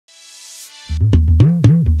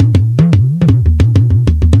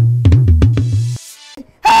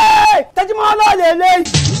eléyìí.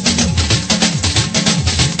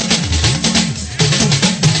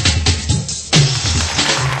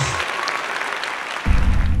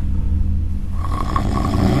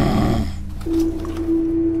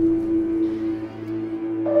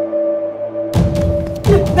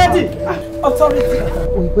 Daddy, authority.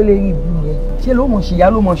 Ìpele ìbú yẹn ṣé ló mọ̀ ṣìyá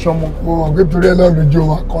ló mọ̀ ṣọmọ. Mo mọ̀ pé torí ẹ náà lójú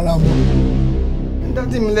wa kọ́ra mọ́.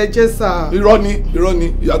 Daddy mi lẹ jẹ́ sà. Irọ́ ni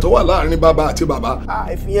ìyàtọ̀ wà láàrin bàbá àti bàbá.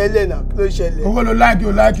 Ìfìyẹn lè nà kí ló ṣẹlẹ̀. Owó ló láìkí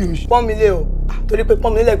o láìkí o. Pọ́n mi lé o torí pé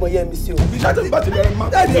pọ́n mi lé lẹ́gbọ̀n yẹ mi sí o. Iṣẹ́ tó ń bá ti bẹ̀rẹ̀ máa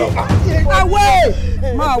Daddy awé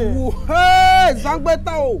máa wù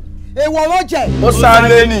zangbẹ́tà o èèwọ̀ ló jẹ. ó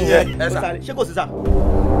sáré nìyẹn. Ṣé kò sí sà?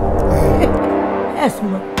 Yes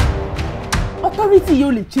ma. Authority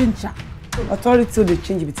yóò lè change her. Authority ò lè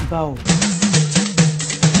change ibi tí bá o.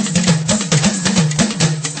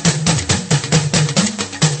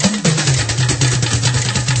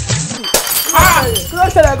 Kí ló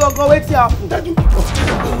ṣẹlẹ̀ gangan wetin happen?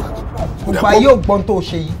 Ìgbà yóò gbọ́n tó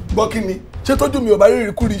ṣe yìí. Gbọ́ kí ni? Ṣé tójú mi ò bá rí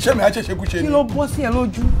ìrìkúri iṣẹ́ mi á ṣe ṣekúṣe ni? Kí ló bọ́ sí ẹ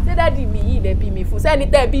lójú? Ṣé dádì mi yìí lẹ bí mi fún? Ṣé ẹni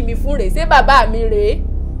tẹ́ bí mi fún rèé? Ṣé bàbá mi rèé?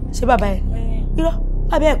 Ṣé bàbá ẹ? Irọ́,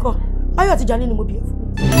 bàbá ẹ kọ́. Báyọ̀ Tijani ni mo bí ẹ fún.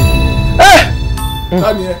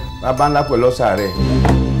 Tani ẹ? Bàbá ńlá pẹ̀lú ọ̀sà rẹ̀.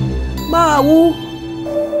 Máa wú.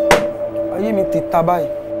 Ayé mi ti ta báyìí.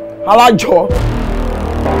 Alájọ.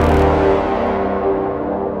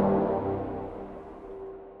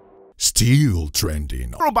 Still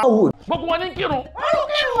trending. Gbogbo wọn ní kírun.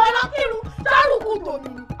 Olùkírun ọlọ́kírun sárùkù tòní.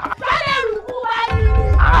 Sálẹ̀ rùkú wá ní.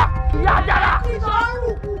 Ìyá Àjàrà.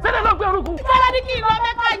 Ìsọ̀rùkù. Sẹ́lẹ̀ ló gbé rúkú. Sẹ́lẹ̀ ní kí n lọ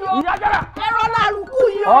mẹ́ta yọ. Ìyá Àjàrà. Ẹ̀rọ la rùkú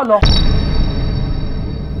yìí o. Ọ̀nà.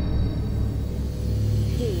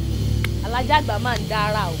 Alájà àgbà máa ń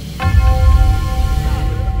dára o.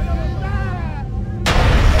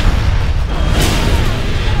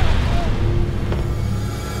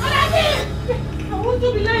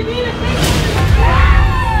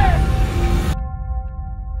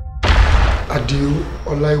 Àdìó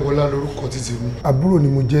Ọláìwọlá lórúkọ títí mi. Àbúrò ni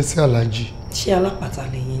mo jẹ́ sí Àlájì. Ṣé alápàtà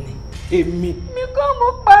lẹ́yìn ni? Èmi. Mi kọ́ mo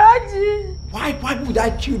paraji. Why would I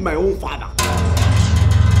kill my own father?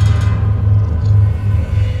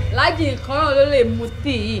 Lájì nǹkan náà ló lè mu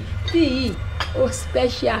tíì yìí ó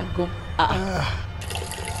special gan.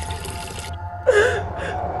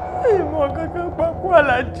 Ìmọ̀ kankan papọ̀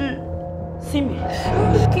Alájì. Sími.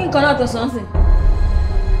 Kí nǹkan náà tó sọ́nsìn.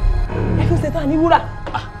 Ẹ fi ṣètò àníwúrà.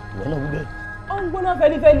 Ìwọ náà wúbẹ̀. Ó ń gbóná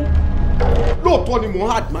fẹ́lifẹ́li. Lóòótọ́ ni mò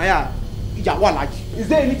ń admire ìyàwó Alájì. Is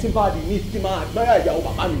there anything bad in it tí máa admire ìyàwó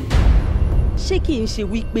bàbá mi? Ṣé kì í ṣe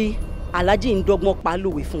wípé Alájì ń dọ́gbọ́n pa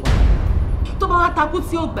lówe fún wa? Tó bá wá takú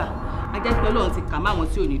tí ó gbà, a jẹ́ pé Ọlọ́run ti kà má wọn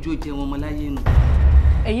tí ò ní jó jẹ wọn mọ́ láyé nù.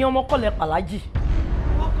 Ẹ̀yin ọmọ kọ́lẹ̀ pàlájì.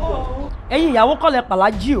 Ẹ̀yin ìyàwó kọ́lẹ̀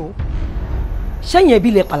pàlájì o. Ṣẹ́yìn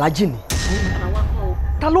ẹbí lẹ pàlájì ni.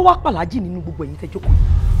 Ta ló wá pàlájì nínú gbogbo ẹ̀yin tẹ́ jókòó?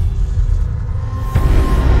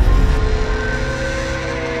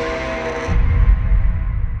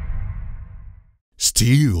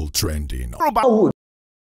 Still trending.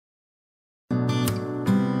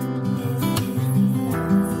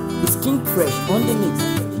 Skin fresh on the mix.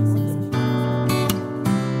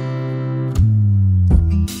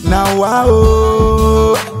 Now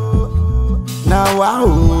wow, now wow.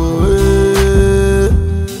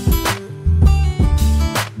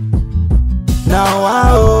 Now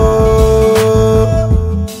wow,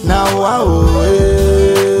 now wow.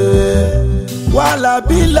 Wàhálà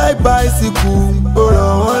bí like bicycle, ó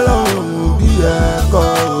ràn wọ́n lọ́rùn bí ẹ̀kọ́.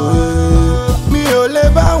 Mi ò lè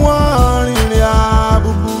bá wọn rìnrìn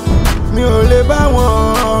àbùkù, mi ò lè bá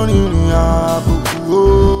wọn rìnrìn àbùkù o.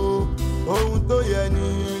 Ohun tó yẹ ni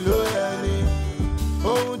ló yẹ ni,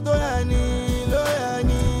 ohun tó yẹ ni ló yẹ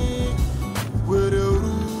ni. Wèrè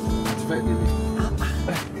òru.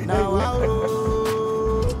 Now wow,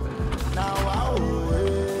 now wow.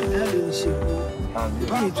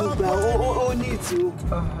 Báyìí tó gba ó ní ìtì ó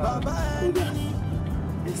kódà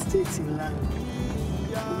estate ńlá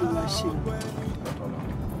Olúwa ṣe.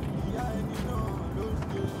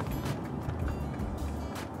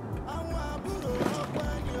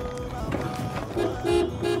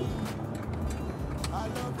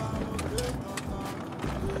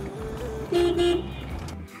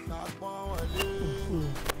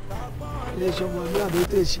 Ilé iṣẹ́ ọmọ ìlú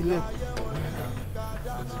àbẹ́tẹ̀ ìṣílẹ̀.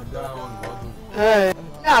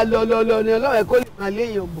 Lọ ni Ọlọ́run ẹ̀ kó lè máa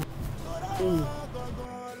léèyàn bọ̀.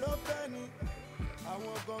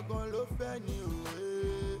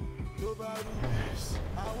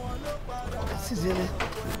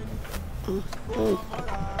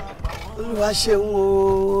 Olúwa ṣeun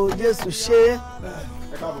o, Jésù ṣe.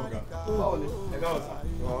 Ẹ káàbọ̀ ga. Báwo ni? Ẹ káàbọ̀ sá.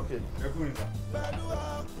 Okay, ẹ kú ìta.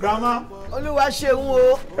 Grandma. Olúwa ṣeun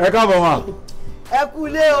o. Ẹ káàbọ̀ ma. ẹ kú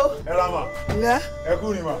lé o. ẹ ra mà. ilẹ̀. ẹ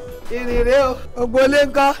kú ni mà. ìrìn rèé o ògbólé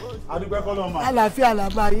ńkọ́. adúpẹ́ fọlọ́ mà. àlàáfíà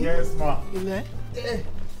làbá yín. yes ma. ilẹ̀.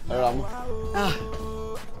 ẹ ra mà.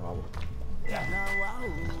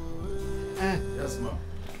 yes ma.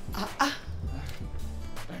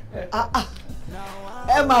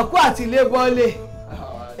 ẹ mà kú àti ilé bọ́ọ̀lì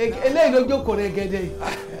eléyìí ló jókòó rẹ̀ gẹ́dẹ́ yìí.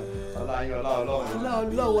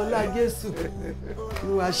 ọlọ́run ọlá Jésù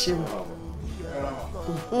ló wá ṣe mọ́.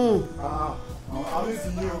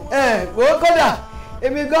 Wò ó kódà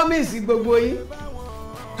èmi gan míìsì gbogbo yín.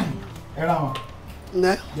 ẹ ra mà.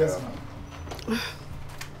 ǹlẹ́. yes ma.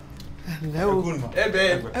 ǹlẹ́ o. ẹ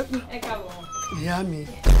bẹ́ẹ̀. ẹ káàbọ̀. ìyá mi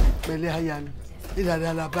pẹ̀lẹ́ aya mi ní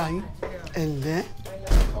dáadáa la bá yín ǹlẹ́.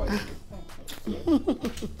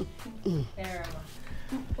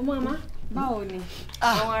 ọmọ àmá báwo ni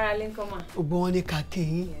àwọn ará ilé ń kọ́ mà. gbogbo wọn ní ká kí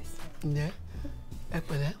yín ǹlẹ́ ẹ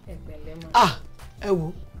pẹ̀lẹ́. ẹ pẹ̀lẹ́ mà. ẹ wo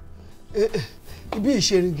ibi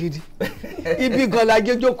ìṣerin gidi ibi gan la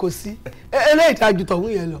jẹ́ jókòó sí eléyìí tá a ju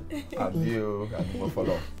tọ̀hún yẹn lọ. àbí o àdúgbò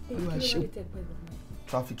fọlọ.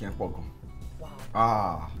 traffic yẹn pọ̀ gan.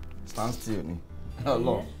 stand still ni.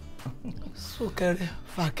 súnkẹrẹ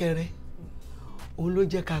fàkẹrẹ òun ló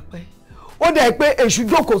jẹ́ ká pẹ́ ó dẹ̀ pé èṣù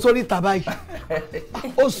jókòó sórí tàbá yìí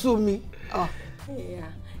ó sú mi.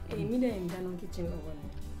 èmi dẹ̀ ń dáná kitchen lọ́wọ́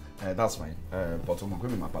ni. That's fine but o mọ̀ pé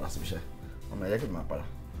mi máa padà síbi iṣẹ́ ọmọ ẹ̀yẹ́ kí mi máa padà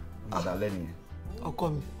ọmọ àdá lẹ́nu yẹn. ọkọ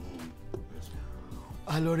mi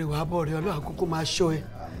alọ́rẹ̀ wàá bọ̀ rẹ̀ ọlọ́run àkókò máa ṣọ́ ẹ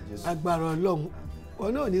agbára ọlọ́run wọn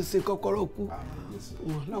náà ní í ṣe kọ́kọ́rọ́ kú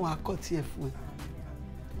wọn láwọn akọ́tì ẹ̀ fún ẹ.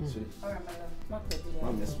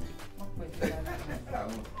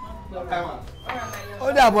 ó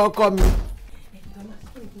dàbọ̀ ọkọ mi.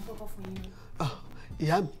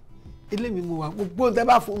 ìyá mi ilé mi mo wà gbogbo ohun tẹ́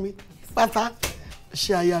bá fún mi pátá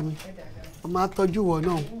ṣe aya mi ọmọ àtọ́jú wọ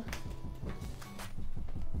náà.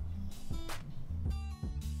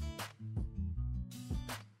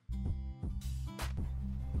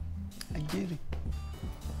 ajẹ́rìí.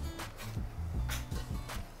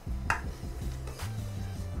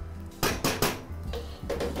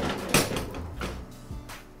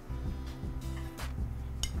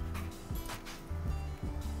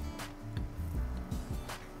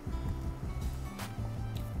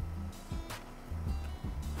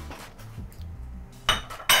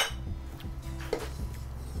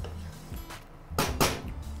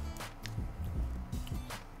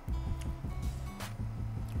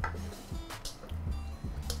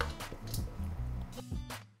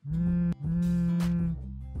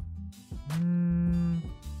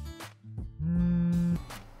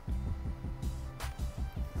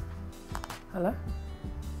 Hello?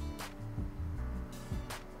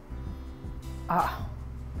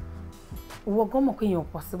 Ìwọ gan mọ̀ pé èèyàn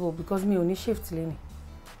possible because mi ò ní shift lẹ́ni.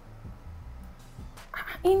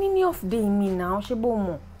 Ìní ní off day mi náà ṣé bó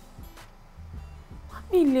mọ̀?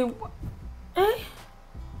 Mi lè wá.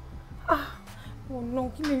 Ọ̀nà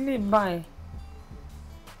kí lè lè bá ẹ?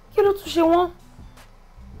 Kí ló tún ṣe wọ́n?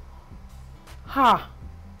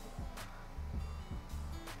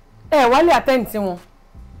 Ẹ wálé attend sí wọn.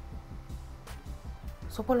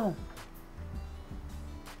 Sọpọ́lọ́hún.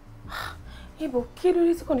 Ibo kí ló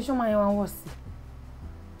dé tí condition máa yẹ wá wọ̀ sí?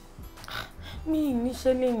 Mi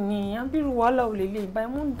níṣẹ́ lè ní abirù wàhálà ò lè lè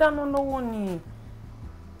báyìí mo ń dáná lọ́wọ́ ni.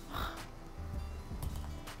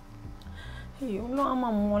 Ọlọ́run á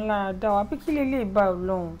máa mú wọn lára dá wa bí kí lè lè bá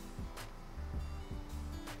Ọlọ́run.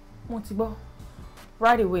 Mo ti gbọ́.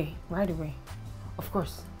 Right away. Of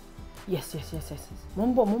course. Yes. Mo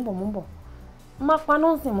ń bọ̀. Má pa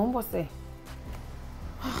nọ́ọ̀sì mo ń bọ̀ sẹ́ẹ̀.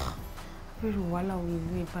 Abirù wàhálà ò lè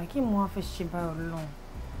lè báyìí kí mo wá fẹ́ ṣe bá Ọlọ́run.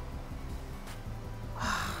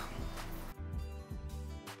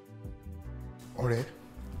 ọ̀rẹ́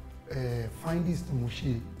findings tí mo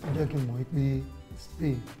ṣe ó jẹ́ kí n mọ̀ pé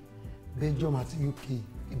Spain, Belgium àti UK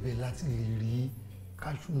ibẹ̀ láti lè rí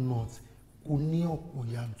cashew nut kò ní ọ̀pọ̀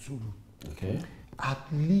yanturu.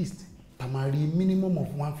 At least ta máa rí minimum of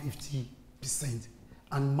 150%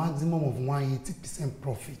 and maximum of 180%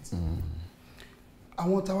 profit.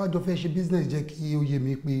 Àwọn táwa jọ fẹ́ ṣe business jẹ́ kí ó yé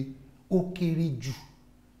mi pé ó kéré jù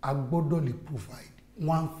a gbọ́dọ̀ lè provide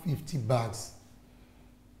 150 bags.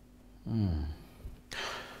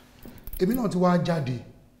 Èmi náà ti wá jáde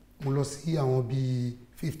mo lọ sí àwọn bíi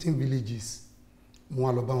 15 villages mo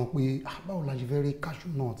wá lọ bá wọn pé báwo la ṣe fẹ́ rí cashew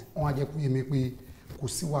nut wọ́n á jẹ́ kó yé mi pé kò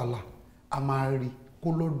sí wàhálà a máa rí kó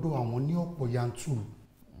lọ́dọ̀ àwọn ní ọ̀pọ̀ yanturu.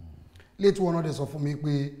 Létí wọn náà dẹ̀ sọ fún mi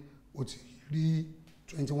pé o ti rí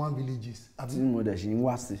 21 villages. Tí mo dẹ̀ ṣe ń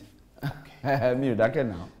wá sí mi ò dákẹ́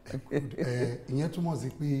náà. Ìyẹn túmọ̀ sí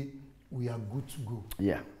pé we are good to go.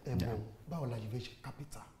 Ẹ̀bùn báwo la ṣe fẹ́ ṣe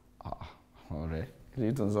capital. Ọ̀rẹ́ kí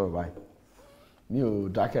ló tó ń sọ̀rọ̀ báyìí Mi ò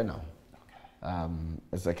dákẹ́ now.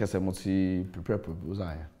 Ẹsẹ̀kẹsẹ̀ mo ti prepare proposal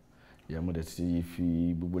yẹn. Yeah, mo dẹ̀ ti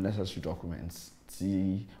fi gbogbo necessary documents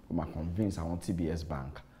tí o máa convince àwọn TBS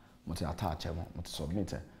bank. Mo ti attach ẹ̀ mo ti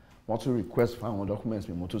submit ẹ̀. Wọ́n tún request for àwọn documents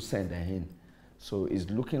mi mo tún send ẹ̀ in. So it's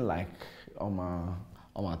looking like ọmọ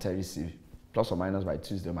àtẹ̀rísí plus or minus by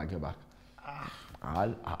Tuesday I might get back.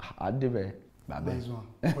 Adebe babe.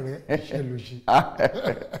 Ọ̀rẹ́ iṣẹ́ ló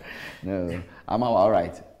ṣe. No, I'm all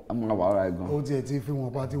right. I'm all right gan. Ó tiẹ̀ ti fi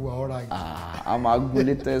wọn pa ti wà all right. I'm a good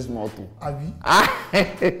latest motor. Àbí?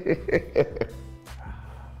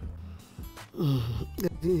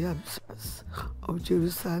 The absence of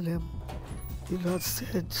Jerusalem, the Lord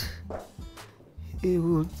said he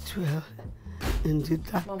would dwell in the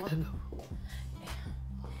dark alone.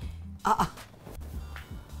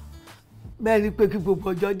 Bẹ́ẹ̀ ni pé kí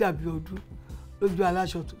gbogbo ọjọ́ dàbí ọdún lójú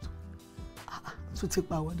aláṣọ tuntun. Tún ti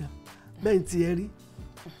pàwọ́dà. Bẹ́ẹ̀ ti ẹ rí.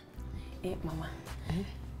 Mama,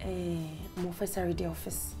 mo fẹ́ sáré dé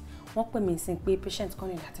ọ́fíìsì. Wọ́n pè mí sí pé patient kan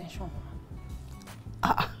need attention.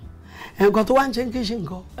 Nǹkan tó wá ń ṣe kí ṣe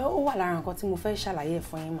nǹkan. Ó wà lára nǹkan tí mo fẹ́ ṣàlàyé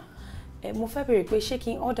fún yín mà. Mo fẹ́ béèrè pé ṣé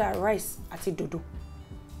kí n order rice àti dòdò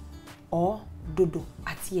or dòdò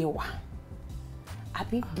àti ẹ̀wà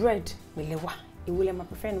àbí bread pẹ̀lẹ́ wà. Èwo lẹ máa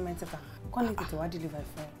prefer nínú mẹ́tẹ̀ẹ̀ta? Kọ́ ní tètè wá deliver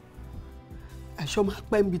fún yín. Ẹ̀ṣọ́ máa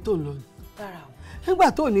pẹ́ níbi tó ń lọ ni. Rárá o.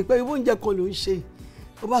 Nígbà tó ní pé irú oúnjẹ kan ló ń ṣe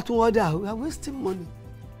ó bá tún order we are wasting money.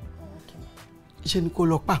 Ṣé ni kò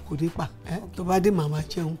lọ pa kò dé pa tó bá dé màmá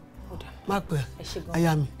jẹun má pẹ́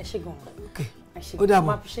aya mi. Ẹ ṣé gan. Okay. Ó dàbọ̀.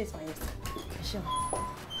 Mo appreciate my yes. Ẹ ṣé.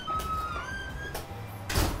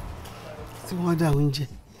 Tí wọ́n dá oúnjẹ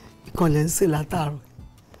ìkànlẹ̀ ń sè látàárọ̀.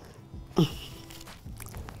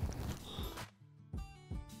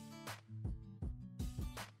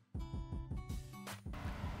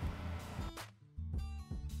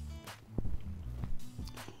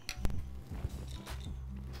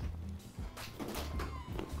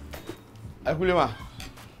 Ẹ kúlé mà.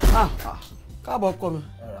 Káàbọ̀ ọkọ mi.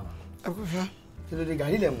 Ẹ kú fẹ́. Kí ló dé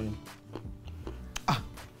gàrí lẹ̀ mú ni?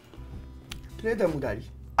 Kí ló dé mú gàrí?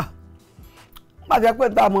 Má jẹ́ pé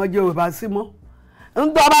tá a mọ̀ jẹ ò bá sí mọ́.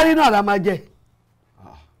 Ń tọ́ bá rí náà la máa jẹ.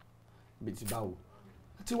 Bí ti báwo?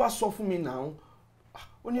 Tí wàá sọ fún mi náà.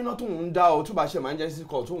 Ó ní iná tóun ń dá ọ tó bá ṣe máa ń jẹ́ sí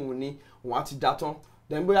kọ̀ tóun ní òun á ti dá tán.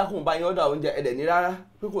 Dẹ̀n bóyá kóun bá yín ọ̀dà oúnjẹ ẹ̀dẹ̀ ní rárá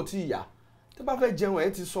pé kò tí ì yá. Tó bá fẹ́ jẹun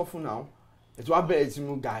ẹ̀ ti sọ fún náà. Ètò wa bẹ̀rẹ̀ ti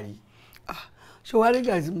mú gàrí. Ṣé wàá rí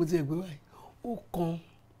gàrí tí mo ti gbé wáyé? Ó kan.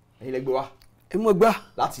 Ẹ̀yin lẹ gbé wá? Èmi ò gbà.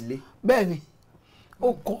 Láti ilé? Bẹ́ẹ̀ ni.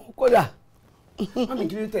 Ó kan kódà. Mami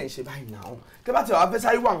kí ló tẹ̀ ń ṣe báyìí náà? Tẹ́ bá ti wá fẹ́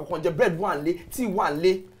sáré wà nǹkan jẹ bread wà nílé, tea wà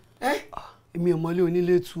nílé. Èmi ò mọlé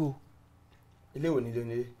onílé tu o. Ilé wo nílé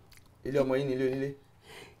onílé? Ilé ọmọ yín nílé onílé?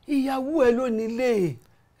 Ìyàwó ẹ ló nílé.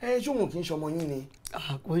 Ṣé òun kì í ṣọmọ yín ni?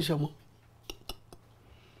 Kò ń ṣọmọ.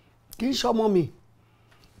 Kì í ṣọmọ mi.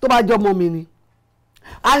 Tó bá jọmọ mi ni.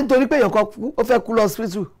 A nítorí pé èèyàn kan ó fẹ́ kú lọ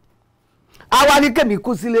hospital. A wá ní kẹ́mi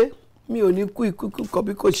kú sílé. Mi ò ní kú ikú kan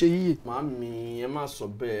bí kò ṣe yíyẹ. Màámi ẹ má sọ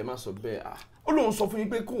bẹ́ẹ̀ ẹ má sọ bẹ́ẹ̀. Ó lóun sọ fún yín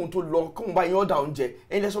pé kóun tó lọ kóun bá yín ọ̀dà oúnjẹ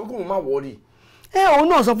ẹ̀yin lẹ sọ pé kóun má wọrí. Òun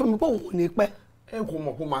náà sọ fún mi pé òun ò ní pẹ́. Ẹ kò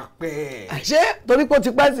mọ̀ kó máa pẹ́. Ṣé torí pé ó ti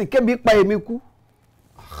pẹ́ sí kébí pa èmi kú?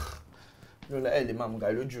 Mi ò láì lè máa mú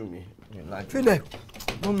gàrí lójú mi. Fílẹ̀.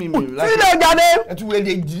 Fílẹ̀ jáde. Ẹ tún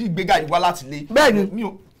wẹ́ẹ́ di gbéga ìwá láti lé. Bẹ́ẹ̀ni. Mi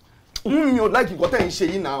ò láìkì nǹkan tẹ̀ ń ṣe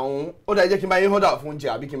yín náà ọ̀hún. Ó dáa jẹ́ kí n bá yín ọ̀dà fún oúnjẹ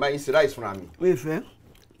àbí kí n bá yín ṣe ráìsì fúnra mi. Mi fẹ́,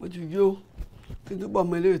 mo ti yó, kí n túbọ̀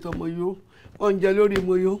mọ eléyìí tó mo yó, oúnjẹ lórí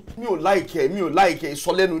mo yó. Mi ò láìkẹ́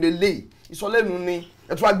ìsọlẹ́nu lélẹ̀ ìsọlẹ́nu ni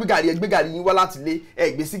ẹ tún wá gbé gàrí yín wá láti lé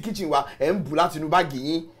ẹ gbé sí kíchìn wa ẹ ń bù láti inú báàgì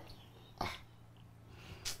yín.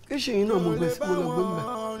 Kíchìn yín náà mo gbé sí mo lọ gbé mbẹ.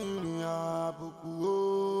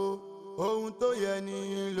 Ohun tó yẹ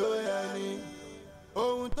ni ló yẹ ni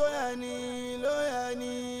ohun tó yẹ ni ló yẹ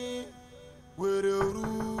ni wèrè òru.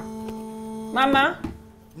 Mama.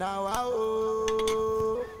 Nàwa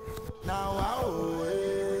o nàwa o.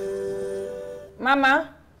 Mama.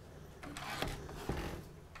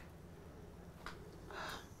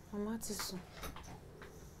 Mama ti sùn.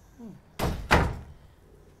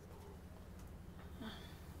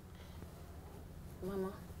 Mama.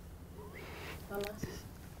 Mama.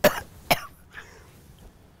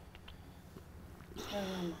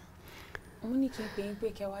 Mo ní kí n pè yín pé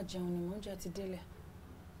kẹ́ wá jẹun ni mo oúnjẹ ti délẹ̀.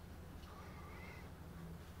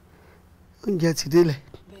 Oúnjẹ ti délẹ̀.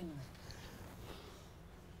 Bẹ́ẹ̀ni.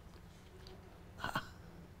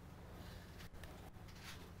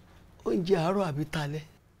 Oúnjẹ àárọ̀ àbí talẹ́?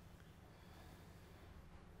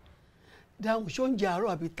 Dáhùn ṣé oúnjẹ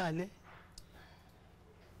àárọ̀ àbí talẹ́?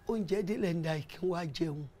 Oúnjẹ délẹ̀ ń da ìkí wá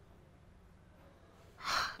jẹun.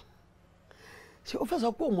 Ṣé o fẹ́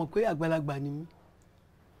sọ pé o mọ̀ pé àgbàlagbà ni mí?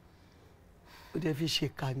 ó dẹ̀ fi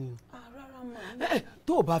ṣèkà ni o.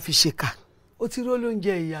 Tó o bá fi ṣèkà ó ti ró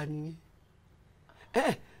lóúnjẹ ìyá nìyẹn.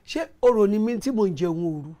 Ṣé orò ni mí tí mò ń jẹun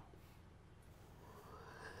òru?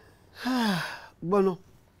 Gbọ́nà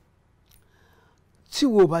tí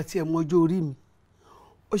wo bá tiẹ̀ mọjọ́ orí mi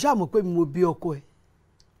ó ṣáà mọ̀ pé mo bí ọkọ ẹ̀.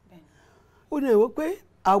 Ó ní ìwọ pé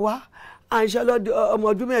àwa à ń ṣe ọmọ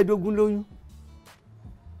ọdún 15 lóyún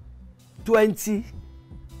 20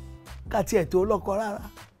 kàtí ẹ̀ tó lọ́kọ rárá.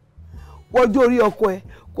 Wọ́jọ́ orí ọkọ ẹ̀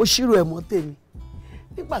kó ṣírò ẹ̀ mọ́ tèmi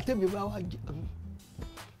nígbà tèmi bá wá jẹ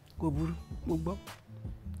kò burú mo gbọ́.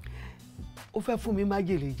 Ó fẹ́ fún mi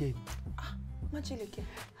májèlé jẹ ni. Májèlé kẹ.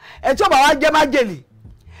 Ẹ tí ó bá wá jẹ májèlé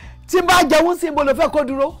tí n bá jẹun sí ibo ló fẹ́ kó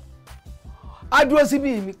dúró. Á dúró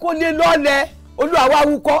síbi mi kó lè lọ́lẹ̀ Olúwa wá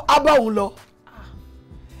wúkọ́ á bá òun lọ.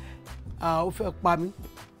 Ó fẹ́ pa mí.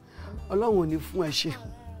 Ọlọ́run ò ní fún ẹ ṣe.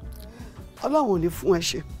 Ọlọ́run ò ní fún ẹ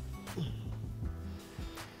ṣe.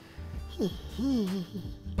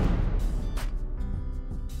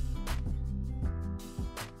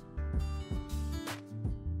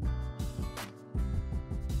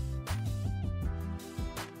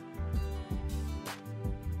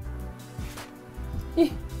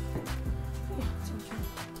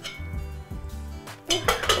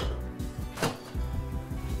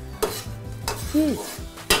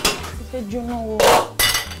 Ti fẹ́ jóná wo.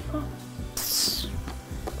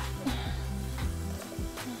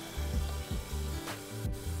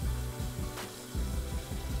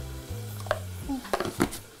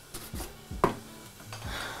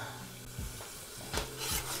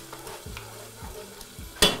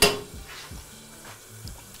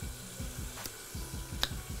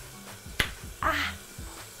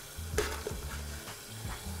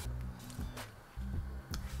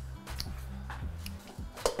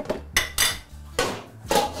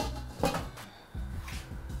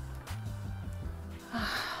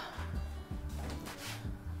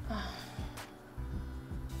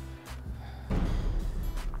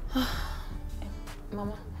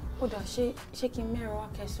 Mama, ó dà ṣé kí n mẹ́rin wá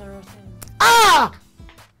kẹsàn-án sí mi.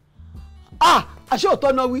 Àṣé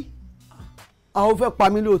òótọ́ náà wí. Àwọn fẹ́ pa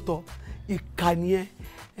mí lóòótọ́. Ìkànnì ẹ.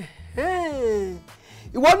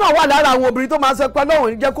 Ìwọ náà wà lára àwọn obìnrin tó máa ń sọ pé Ọlọ́run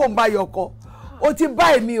ní jẹ́ kó ń bá yọkọ. Ó ti bá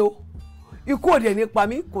èmi o. Ikú òde ní pa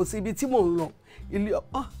mí kò sí ibi tí mò ń lọ.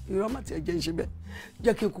 Ìrọ́ má tiẹ̀ jẹ́ ìṣe bẹ́ẹ̀.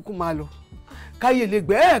 Jẹ́ kí n kúkú máa lọ. Káyè lè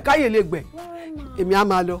gbẹ́ káyè lè gbẹ́. Èmi á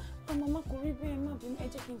máa lọ. Màmá kò rí bẹ́ẹ̀ má bínú ẹ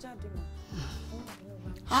jẹ́ kí n jáde mọ́.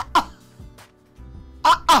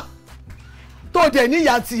 Tó dẹ̀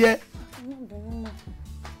níyà tiẹ̀.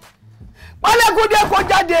 Pálẹ́kúndé kó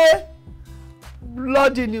jáde.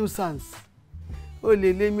 Bloody nuisance. O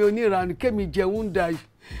lè lé mi oníranù kémi jẹun dà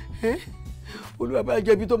yìí. Olúwa bá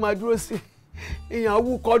jẹbi tó máa dúró sí. Èèyàn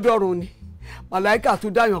awú kọ́dọ̀rùn ni. Màláìkà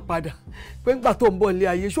tún dáyàn padà. Pé ńgbà tó ń bọ̀ nílé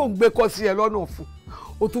ayé ṣó ń gbé kọ́ sí ẹ lọ́nà fún.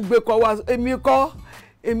 O tún gbé kọ́ wá.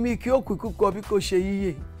 Èmi kí ó kú kọ́ bí kò ṣe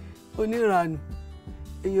yíyè. Oníranù.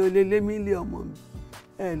 Èèyàn ò lè lé mi ilé ọmọ mi.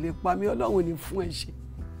 Ẹ lè pa mí Ọlọ́run ní fún ẹ ṣe.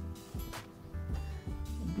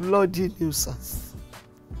 Bloody nuisance.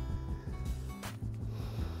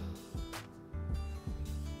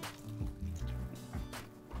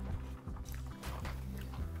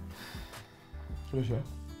 Kí ló ṣe?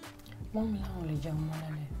 Mọ́mí láwọn lè jẹun mọ́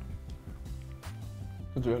lálẹ́.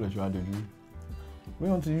 Nítorí ẹ̀lẹ́ṣọ́ adójú.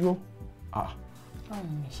 Wíwọ́n ti yó. Báwo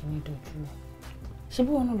ni mi ṣe ní dojú rẹ̀? Ṣé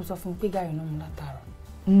bí wọn náà ló sọ fún mi pé gàrí náà mú látàárọ̀?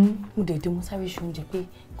 Mo dẹ̀ dé mo sáré ṣe oúnjẹ pé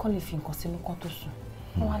kán lè fi nǹkan sínú kán tó sùn.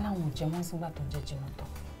 Wọ́n wá láwọn ò jẹ wọ́n sígbà tó ń jẹ jìnnà tán.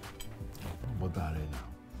 Bọ́dà rẹ̀ náà.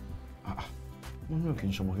 Wọ́n ní òkè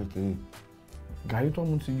ń ṣọmọ kékeré. Gàrí tó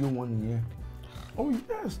mú ti yó wọn nìyẹn. Oh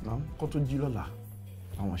yes náà kó tó jí lọ́la.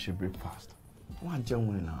 Àwọn ṣe breakfast. Wọ́n á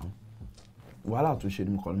jẹun rìn náà. Wàhálà tó ṣe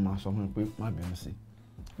ni mo kàn ní máa sọ fún mi pé má bínú sí.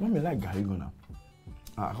 Wọ́n mi láì gàrí gan náà.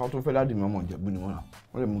 Àkọ́ tó fẹ́ dáàdì mi ọmọ ìjẹ̀bú ni wọ́n náà.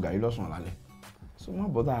 Wọ́n lè mú gàrí lọ́sàn-án lálẹ́. So má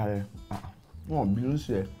bọ́dà rẹ̀. Wọ́n bínú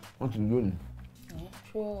sí ẹ, wọ́n ti lónìí.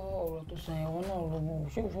 Ṣé ọ̀rọ̀ tó sọ ẹ̀wọ̀n náà rògbò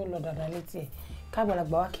ṣé òfò lọ dáadáa létí ẹ̀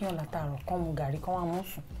káàgbàlagbà wá kíyàn látàárọ̀ kán mu gàrí kán wá mú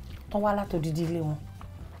sùn tán wá látòdìdí ilé wọn.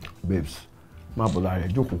 Babes, má bọ́dà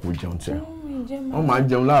rẹ̀ jókòó kó jẹun tiẹ̀. Wọ́n máa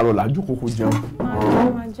jẹun láàárọ̀ là jókòó kó jẹun.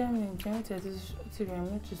 Máa jẹ́ mi jẹun tiẹ̀ ti rẹ̀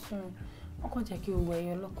mú ti sún mi. Wọ́n kàn jẹ́ kí gbogbo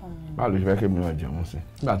ẹyọ lọ́kàn mi. Báwo ló ṣe fẹ́ kí mi náà jẹun sí?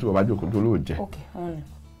 Nígbà tí o bá jókòó tó lóò jẹ. Ok, wọ́n ni.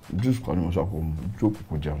 Juice kan ni mo sọ kó jókòó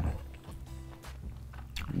kó jẹun.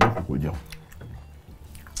 Jókòó kó jẹun.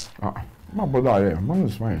 Má bọ́dà rẹ̀, mom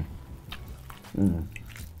is fine.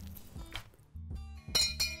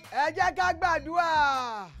 Ẹ jẹ́ ká gbàdúrà.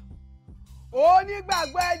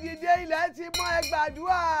 Onígbàgbọ́ ẹ dìde ilẹ̀ ti mọ́ ẹ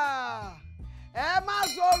gbàdúrà. Ẹ má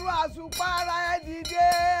sọ̀rọ̀ àsùnpara ẹ dìde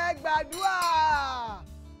ẹ gbàdúrà.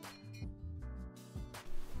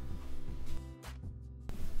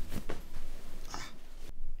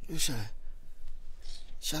 ṣe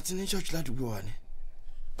ṣàtì ní church ládùúgbò wa ni.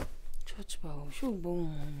 Church báwo ṣó gbóhùn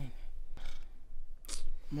mọ́ mi.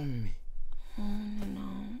 Mọ́mì mi. No.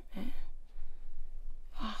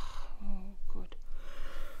 Oh God.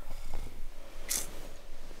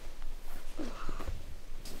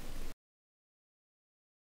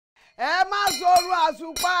 Ẹ má sọ̀rọ̀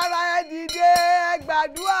àsùnpara ẹ dìde ẹ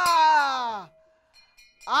gbàdúrà.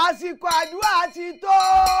 Àsìkò àdúrà ti tó.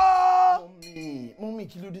 Mọ́mì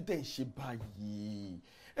kí ló dé tẹ̀ ń ṣe báyìí?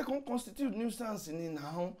 Ẹ kàn constitute nuisance ni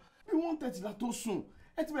now. Bí 1:30 la tó sùn,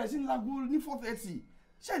 ẹ ti bẹ̀rẹ̀ sí ní láago ní 4:30.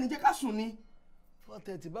 Ṣé ẹni jẹ́ ká sùn ni?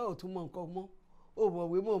 4:30 báwo tún mọ nǹkan mọ́? Ó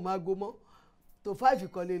mọ̀wé mọ̀ máa go mọ́. Tó 5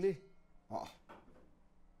 kọ́ lélẹ̀.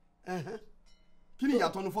 Kí ni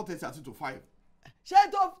ìyàtọ̀ ní 4:30 àti tó 5? Ṣé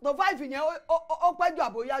tó 5 yẹn ó pẹ́ jù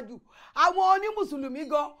àbóyá jù? Àwọn onímùsùlùmí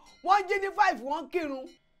gan wọ́n jí ní 5 wọ́n kírun.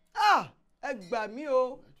 Ẹ gbà mí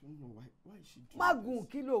o. Mágùn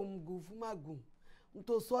kí ló ń gùn fún mágùn? N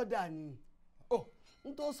tó sọ́dà ni.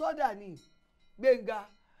 N tó sọ́dà ni. Gbénga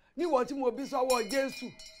níwọ̀n tí mo bí sọ́wọ́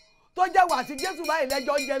Jésù tó jẹ́ wà sí Jésù báyìí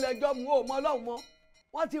lẹ́jọ́ ń jẹ lẹ́jọ́ mú ò mọ Ọlọ́run mọ́.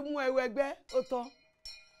 Wọ́n ti mú ẹwẹ́ ẹgbẹ́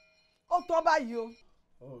ó tán báyìí o.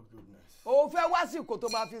 Oh goodness. Ó fẹ́ wá sí kò tó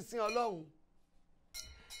bá fi sin Ọlọ́run.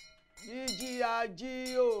 Jíjí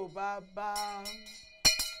ají ò bàbá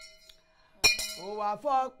ó wá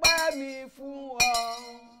fọpẹ́ mi fún ọ.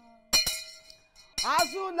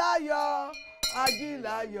 Asúnláyọ̀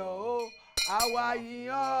ajíláyọ̀ o àwa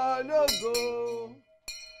yìnyín lógo.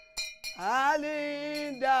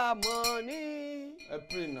 Àlìndàmọ́ni. Ẹ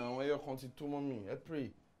pray na àwọn ẹyọ kan ti tó mọ́ mi, ẹ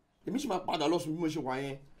pray. Èmi sì máa padà lọ́sùn bí mo ṣe wà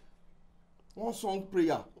yẹn. One song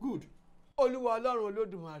prayer, good. Olúwa Ọlọ́run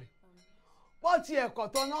Olódùmarè. Bó ti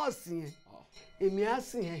ẹ̀kọ́ tán náà sìn ẹ́, èmi á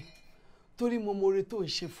sìn ẹ́ torí mo mọre tó ń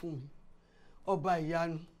ṣe fún mi. Ọba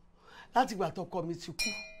ìyanu, láti ìgbà tọkọ mi ti kú,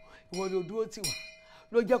 ìwọ ló dúró tì wá,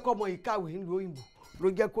 ló jẹ́ kọ́mọ ìkàwé ńlú òyìnbó, ló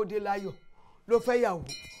jẹ́ kó dé láyọ̀, ló fẹ́ yàwó,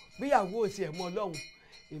 bí yàwó ò tiẹ̀ mọ Ọlọ́run,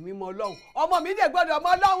 èmi mọ Ọlọ́run, ọmọ mi dẹ̀ gbọ́dọ̀ mọ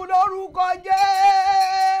Ọlọ́run lórúkọ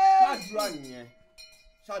Jésù.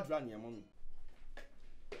 Ṣáàdúrà nìyẹn mọ́ mi.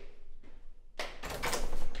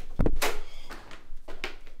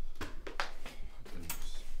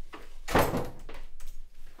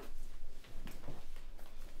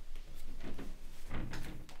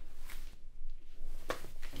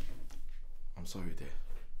 I'm sorry there.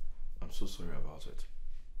 I'm so sorry about it.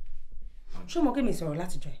 Ṣó mọ̀ kí mi sọ̀rọ̀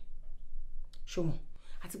láti jọ ẹ̀? Ṣó mọ̀?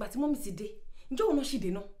 Àtìgbà tí mọ́mì ti dé, ǹjẹ́ òun náà ṣì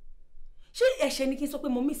dé náà? Ṣé ẹ̀ṣẹ̀ ni kí n sọ pé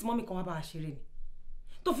mo miss mọ́mì kan wá bá a ṣeré ni?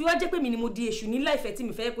 Tó fi wá jẹ́ pé mi ni mo di èṣù ní láìfẹ́ tí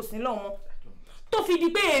mi fẹ́ kó sí lọ́hùn mọ́. Tó fi di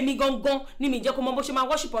pé èmi gangan ni mi jẹ́ kó mọ bó ṣe máa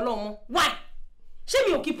worship Ọlọ́hun mọ́. Why? Ṣé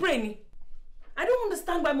mi ò kí pray ni? I don't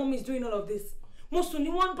understand why mommy is doing all of this. Mo sùn ní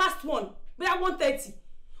 1:01, bóyá 1:30.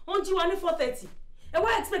 Wọ́n jí wa ní 4:30. Ẹ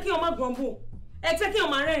wá expect kí wọ́n máa grumble. Expect kí wọ́n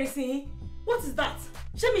máa rẹ́rìn sí yín. What is that?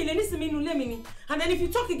 Ṣé mi lè nísìmí inú ilé mi ni? And then if you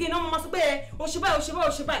talk again, ọmọ máa sọ pé ó ṣe báyìí, ó ṣe báyìí,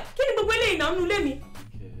 ó ṣe báyìí. Kí ni gbogbo eléyìí náà nínú ilé mi?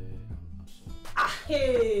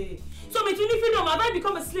 So me too need freedom. Have I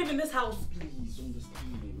become a slave in this house? Please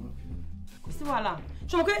understand me, ma. Kò sí wàhálà.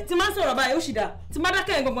 Ṣé mo pé tí máa ń sọ̀rọ̀ báyìí ó ṣì dá? Tí máa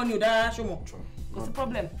dákẹ́ ẹ̀ gangan ni ò dára ṣó mọ̀? Kò sí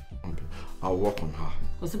problem. I'll work on her.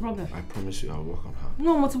 Kò sí problem. I promise you I'll work on her.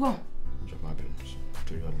 No, mo ti gbọ́. Jọ má bínú sí.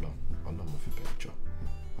 Torí Ọlọ́run mo fi bẹ̀rẹ̀ jọ.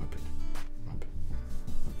 Má bínú.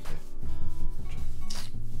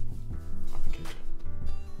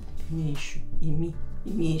 Ìmí èṣù,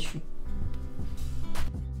 ìmí èṣù.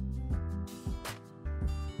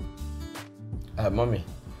 Mọ́mì,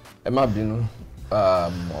 ẹ má bínú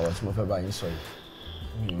ọ̀rọ̀ tí mo fẹ́ bá yín sọ yìí.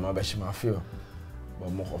 Mi mọ̀ bẹ́ ṣe máa feel, but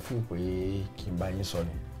mo kàn feel pé kí n bá yín sọ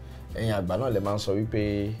ni. Ẹ̀yin àgbà náà lè máa ń sọ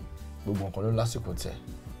wípé gbogbo nǹkan ló lásìkò tẹ̀.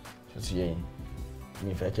 Ṣó ti yé yín?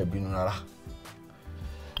 Mi fẹ́ kẹ́ bínú rárá.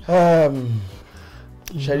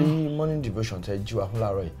 Ṣé rí morning devotion tẹ́ jí wa fún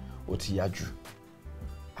láàárọ̀ yìí, ó ti yá jù.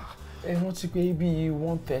 Ẹ rántí pé bí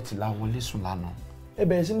 1:30 la wọlé sùn lánàá. Ẹ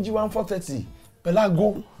bẹ̀rẹ̀ sí ní jí wa 4:30 pẹ̀lú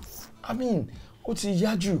aago. I mean, ó ti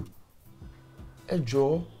yá jù. Ẹ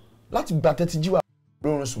jọ̀ọ́ láti gba tẹ́tí jí wa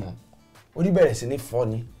lórun sùn mọ́. Orí bẹ̀rẹ̀ sí ní fọ́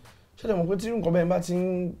ni. Ṣé ẹ mọ̀ pé tí nǹkan bẹ́ẹ̀ bá ti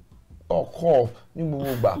ń ọkọ̀ ní gbogbo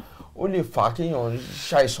ìgbà, ó lè fà á kéèyàn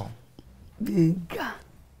ṣàìsàn. Gbénga,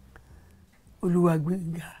 Olúwa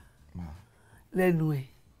Gbénga, lẹ́nu ẹ̀,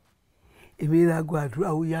 èmi ìrago àdúrà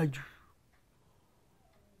ó yá jù.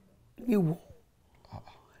 Níwọ̀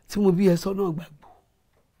tí mo bí ẹ sọ́nà gbàgbọ́,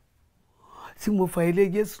 tí mo fa ilé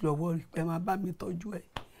Jésù lọ́wọ́ rí pé máa bá mi tọ́jú ẹ̀.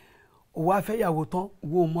 Ó wá fẹ́ yàwó tán,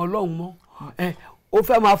 wo mọ Ọlọ́run mọ́. Ó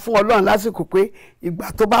fẹ́ máa fún Ọlọ́run lásìkò pé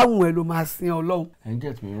ìgbà tó bá wù ẹ́ ló máa sin Ọlọ́run.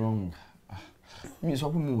 Get me wrong. Mi sọ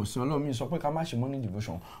pé mo ò sin Ọlọ́run, mi sọ pé ká má ṣe morning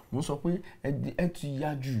devotion. Mo sọ pé ẹ ti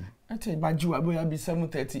yá jù. Ẹ tẹ́ bá jí wa bóyá bíi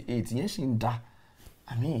 7:38 yẹn ṣì ń dá.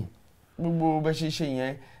 I mean, gbogbo bẹ́ ṣe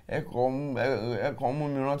yẹn ẹ kàn mú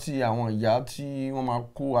mi rántí àwọn ìyá tí wọ́n máa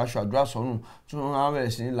kó aṣọ àdúrà sọ́rùn tí wọ́n máa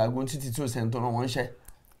bẹ̀rẹ̀ sí ní làágùn títí tí ó sẹ́ni tó rán wọn ṣẹ́.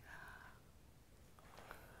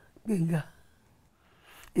 Gbẹ̀ngà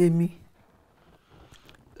èmi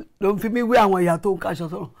ló ń fi mí wé àwọn ìyá tó ń kaṣọ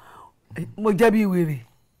sọ́rùn mo jẹ́ bí wèrè.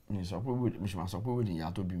 mi sọ pé wèrè mo sì máa sọ pé wèrè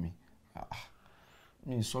ìyá tó bí mi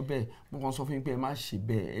mi sọ bẹ́ẹ̀ mo kàn sọ fún yín pé ẹ má ṣe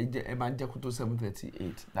bẹ́ẹ̀ ẹ máa jẹ́ kó tó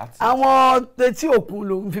 7:38. àwọn etí òkun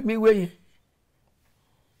ló ń fi mí wé yẹn.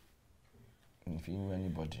 mi fi ń wé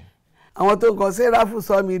anybody. àwọn tó ń kọ sẹ́ráfù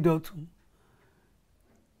sọ mi dọ̀tún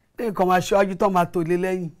ní nǹkan máa ṣọ́jú tó máa tòlé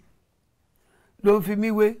lẹ́yìn ló ń fi mí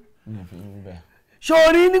wé. mi fi ń bẹ́ẹ̀. ṣé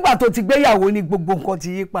o rí nígbà tó ti gbéyàwó ni gbogbo nǹkan ti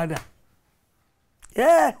yí padà.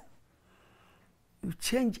 Yeah. You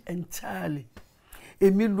change entirely.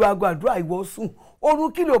 Èmi lu aago àdúrà ìwọ sùn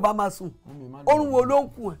orun kí ló bá máa sùn orun wo ló ń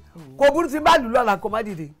kùn ẹ kò burú tí bá lùlọ àlà kó má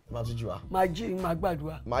dìde. máa tún jí wa. máa jí máa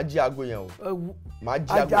gbàdúrà. máa jí aago yẹn o. máa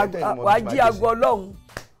jí aago yẹn tẹ́lẹ̀ mọ́ wàá jí aago Ọlọ́run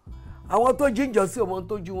àwọn tó jí ìjọ sí ọmọ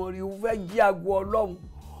tó jí wọn rí o fẹ́ jí aago Ọlọ́run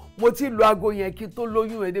mo ti lu aago yẹn kí n tó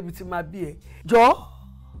lóyún ẹ débi tí máa bí ẹ. jọ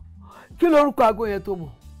kí lórúkọ aago yẹn tó mọ̀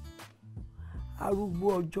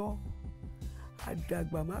arúgbó ọjọ́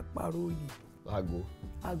àdàgbà má pàrọ̀ òye.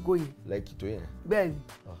 aago yẹn. lẹ́kì tó yẹn. bẹ́ẹ̀ni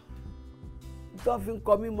tó fi ń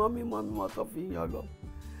kọ mímọ́ tó fi ń yan Ọlọ́run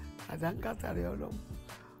àdáńkátàrẹ Ọlọ́run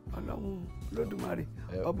Olódùmarè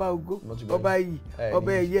ọba ògo ọba iyì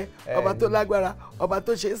ọba ẹ̀yẹ ọba tó lágbára ọba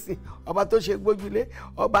tó ṣe sìn ọba tó ṣe gbójúlé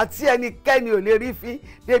ọba tí ẹnikẹ́ni ò lè rí fín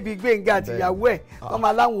débi Gbénga àtìyàwó ẹ̀ tọ́mọ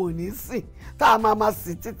aláwọn ò ní sìn tá a máa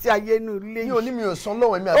sìn títí ayé inú ilé yìí. mi ò ní mi ò san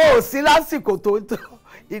lọ́wọ́ mi àti. ó sí lásìkò tó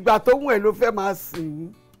ìgbà tó wù ẹ́ ló fẹ́ máa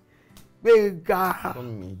sìn Gbénga.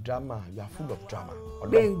 Mommy, drama, you are full of drama.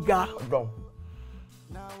 Gbénga. Ọlọ́run.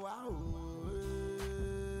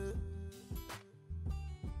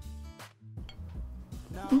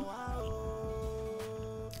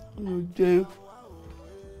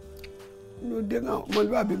 ló dé náà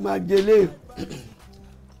ọmọlúwàbí máa jẹlé.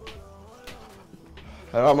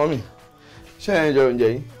 Ẹ̀rọ mọ́mì, ṣé ẹ̀ ń jẹ oúnjẹ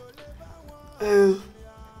yìí?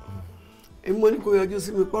 Èmi mo ní kó yọjú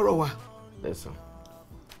sí mi pọ̀rọ̀ wá. Lẹ́sàn.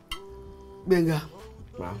 Gbénga,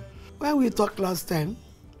 when we talk last time,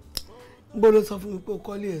 gbọ́dọ̀ sọ fún mi pé o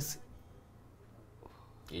kọ́lé ẹ̀ sí.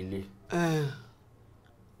 Ilé.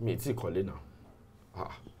 Mi ì tí ì kọ́lé náà.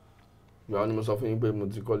 Ìyá ni mo sọ fún yín pé mo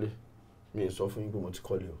ti kọ́lé. Mi ì sọ fún yín pé mo ti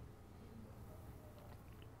kọ́lé o.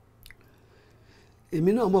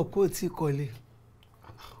 Èmi náà mọ̀ pé o ti kọ́lé.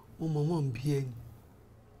 Mo mọ̀ ń bí ẹni.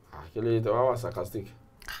 Kí ló dé tẹ́ wá wà sarcastic?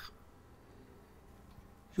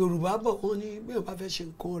 Yorùbá bọ̀ wọ́n ní bí wọ́n bá fẹ́ ṣe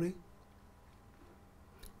nǹkan rẹ̀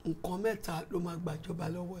nǹkan mẹ́ta ló máa gbàjọba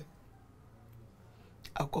lọ́wọ́ ẹ̀.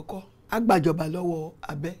 Àkọ́kọ́ á gbàjọba lọ́wọ́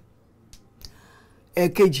abẹ́.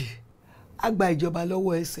 Ẹ̀kejì á gba ìjọba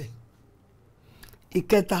lọ́wọ́ ẹsẹ̀.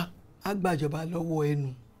 Ìkẹta á gbàjọba lọ́wọ́ ẹnu.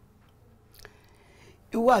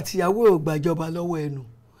 Ìwọ àtìyàwó ò gbàjọba lọ́wọ́ ẹnu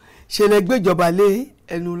ṣe lè gbéjọba lé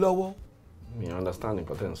ẹnu lọ́wọ́. Mi understand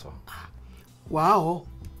nǹkan tẹ́ ń sọ. Wàá ọ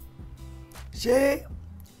ṣé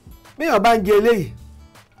bíyàn bá ń jẹ eléyìí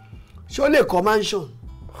ṣó lè kọ́ mansion.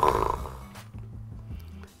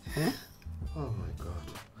 Oh my God,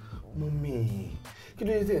 Mummy, kí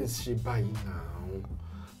ló dé tẹ́ ń ṣe báyìí náà?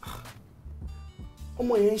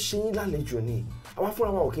 Ọmọ yẹn ń ṣe yín lálejò ni àwa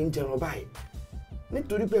fúnra wa ò kí ń jẹran báyìí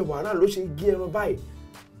nítorí pé wàhálà ló ṣe gé ẹran báyìí.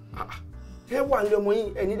 Ẹ wà nílé ọmọ yín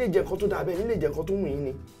ẹni lè jẹ nǹkan tó dáa bẹ́ẹ̀ ẹni lè jẹ nǹkan tó wù yín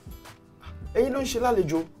ni ẹ̀yin ló ń ṣe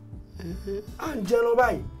lálejò à ń jẹran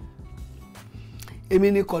báyìí.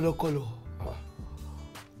 Èmi ní kọ̀lọ̀kọ̀lọ̀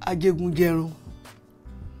ajégunjẹrun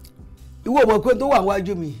ìwọ mọ̀ pé tó wà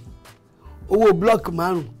wájú mi owó blọọkì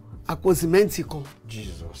 5 àpò sìmẹ́ǹtì kan.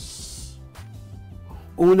 Jesus.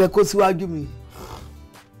 Òun lẹ kó síwájú mi.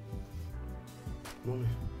 Mọ́mí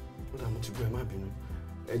ó dà mo ti gbọ́ ẹ má bínú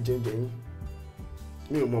ẹ jẹ́ oúnjẹ yín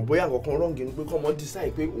mi ò mọ̀ bóyá nǹkan rọ́ǹgì ni pé kọ́mọ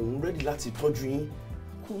decide pé òun ready láti tọ́jú yín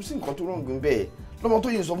kò sí nǹkan tó rọ́ǹgì bẹ́ẹ̀ lọ́mọ tó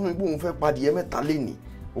yìí sọ fún mi pé òun fẹ́ padìyẹ 3 lénìí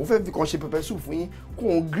òun fẹ́ fi kan ṣe pepper soup fún yín kó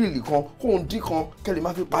òun grill kan kó òun dín kan kẹ́lẹ́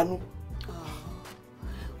má fi panú.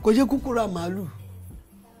 Kò jẹ́ kúkú ra màálù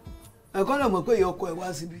ẹ̀kọ́ náà mọ̀ pé ìyá ọkọ ẹ̀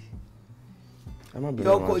wá síbí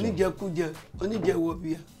ìyá ọkọ oníjẹkújẹ oníjẹwọ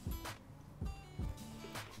bíi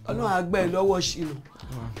Ọlọ́run àgbẹ̀ lọ́wọ́ ṣìnà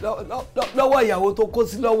lọ́wọ́ ìyàwó tó kó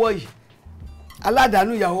sí lọ́wọ́ yìí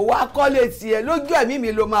aládàánú ìyàwó wa kọ́lé tiẹ̀ lójú ẹ̀mí mi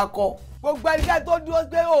ló máa kọ́ gbogbo ẹnikẹ́ni tó dúró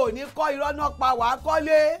pé ò ní kọ́ irọ́ náà pa wàá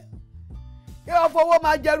kọ́lé kí wọ́n fowó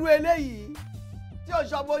máa jẹrú eléyìí tí ò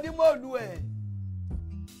sọmọ onímọ̀ọ́lù ẹ̀.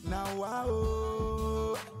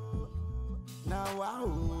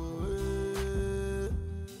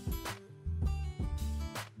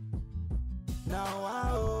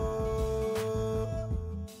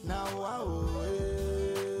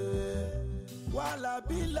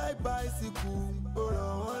 be like bicycle,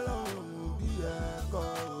 bí ẹ̀kọ́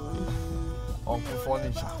Uncle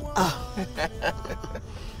Furniture.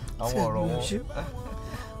 Àwọn ọ̀rọ̀ wọn.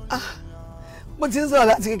 Mo ti ń sọ̀rọ̀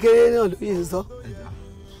láti kékeré náà lóye ń sọ.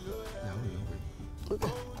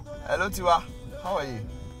 Hello Tiwa, how are you?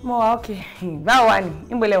 Mo wà okay. Báwo wà ní?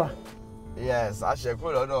 Níbo lẹ wà? Yes, a ṣe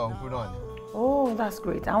kúrò lọ́dọ̀ uncle náà ni. Oh, that's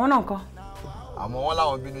great. Àwọn náà ńkọ́? Àmọ́ wọ́n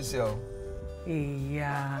láwọn bínú sí ọ.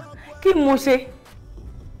 Ìyá. Kí mo ṣe?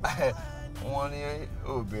 Wọ́n ní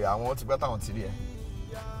òbèrè àwọn ti pẹ́ táwọn ti rí ẹ.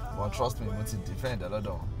 But trust me, mo ti defend ẹ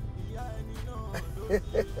lọ́dọ̀ wọn.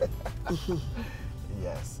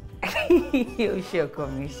 Yes. O ṣe ọkọ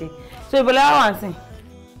mi ṣe. So ibo lẹ wà nsìn?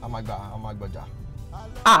 A máa gbọ́jà.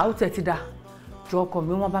 Ó tẹ̀ ti dá. Jọ ọkọ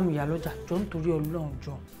mi wọ́n bá mi yà lọ́jà. Jọ nítorí Ọlọ́run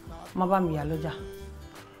jọ. Wọ́n bá mi yà lọ́jà.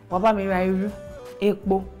 Wọ́n bá mi ra irú,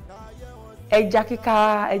 epo, ẹja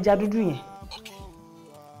kíká, ẹja dúdú yẹn.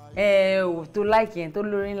 Tó like yẹn, tó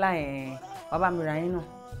lórí ńlá yẹn. Wọ́n bá mi ra yín náà.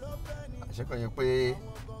 Ṣé kò yẹ pé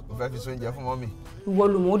mo fẹ́ fi so oúnjẹ fún mọ́mì? Ìwọ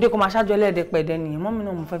ló mọ̀ ó dé kó máa ṣáájú ẹlẹ́dẹ̀ pẹ̀dẹ́ nìyẹn. Mọ́mì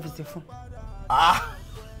náà mo fẹ́ fi ṣe fún.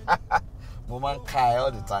 Mo máa ń ka ẹ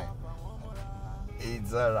all the time.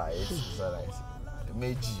 It's alright.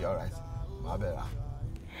 Méjì, alright. Má bẹ̀rẹ̀.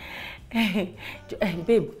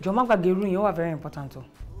 Babe, jọ má gbàgbé irú yẹn ó wà very important o.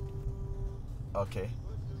 Okay.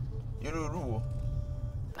 Irú wo?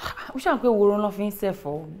 Ó ṣàn pé woro ló fi ń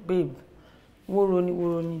ṣẹ̀fọ́, babe. Woro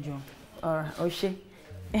ni jọ. Alright, ó ṣe.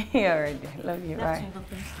 Alright, love you, bye.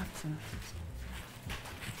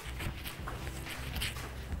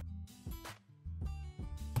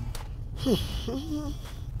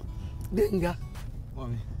 Gbénga.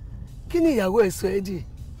 Mọ́mí. Kí ni ìyàwó ẹ̀ sọ ẹ́ dì?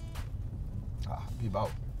 Bí báwo?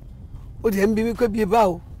 Ó dẹ̀ ń bi mí pé bí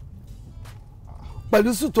báwo?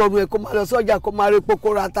 Pẹ̀lú sùtù ọrùn ẹ̀ kó máa lọ sọ́jà kó máa repo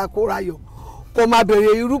kó ra ata kó ra yọ̀ kó máa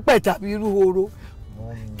bèrè irúpẹ̀ tàbí irú horo.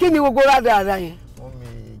 Kí ni gbogbo rádaràda yẹn? Mọ́mí,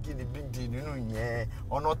 kí ni big deal nínú yẹn?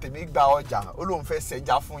 Ọ̀nà tèmi gba ọjà, ó lóun fẹ́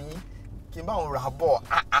ṣẹja fún yín. Kí n bá òun rà bọ̀.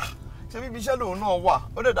 Ṣé bíbi iṣẹ́ lòun náà wà?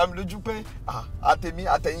 Ó dẹ̀ dá mi lójú pé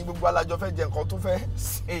àtẹ̀yìn gbogbo alájọ fẹ́ jẹ nǹkan tó fẹ́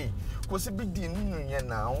ṣe. Kò sí big deal nínú yẹn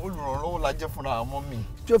náà. Olùrànlọ́wọ́ la jẹ́ fúnra mọ́mí.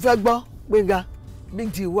 Tí o fẹ́ gbọ́ Gbénga,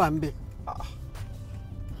 big deal wà ń bẹ̀.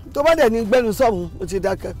 Tó bá dẹ̀ ní gbẹ́nu sọ̀hún, ó ti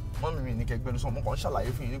dákẹ́. Mọ́mí mi ní kẹ́ gbẹ́nu sọ̀hún, mo kàn ń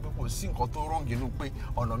ṣàlàyé fún yín pé kò sí nǹkan tó rọ́ǹgì nínú pé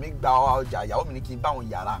ọ̀nà mi gba ọjà ìyàwó mi ní kí n bá àwọn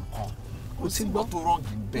yàrá nǹkan. Kò sí nǹkan tó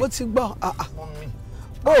rọ́ǹgì bẹ́ẹ̀. Mo ti gbọ́. Mọ́mí.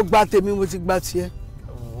 Bó o gba tèmi, mo ti gba tiẹ̀.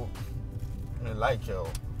 Mi láìkẹ́ o.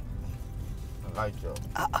 Nǹkan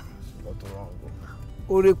tó rọ́ǹgì.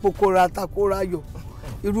 Oore poko ra ata kó ra yọ̀,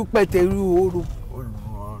 irú pẹ̀tẹ̀ irú horo.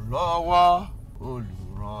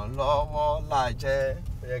 Olùrànlọ́wọ́ la jẹ́.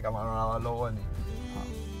 Ó yẹ ká máa ran ara wa lọ́wọ́ ni.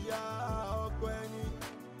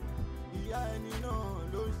 Ìyá ẹni náà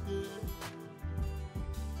ló ṣe.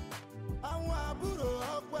 Àwọn àbúrò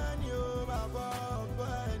ọpẹ́ ni ó bàbá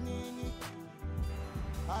ọpẹ́ ẹni ní.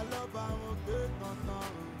 Alọ́ba wọn gbé kankan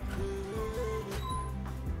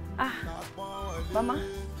Mama,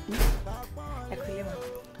 ẹ kú ilé ma.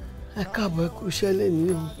 Ẹ káàbọ̀, ẹ kú iṣẹ́ lẹ́nu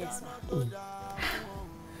o. Yes ma.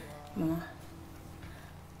 Mama,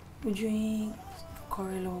 ojú yín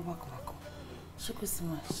kọ́rẹ́ lọ́wọ́ bákọ̀bákọ̀. Ṣé kò sí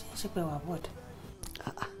ma? Ṣé pé wà bọ́ọ̀dù?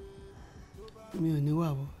 Mi ò ní wà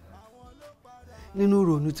bọ́. Nínú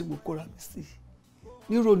ìrònú tí mo kóra mi sí.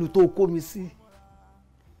 Ní ìrònú tó kó mi sí.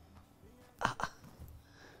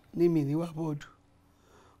 Ní mi ní wà bọ́ọ̀dù.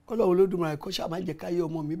 Ọlọ́run Olódùmarè kó ṣá má jẹ́ káyé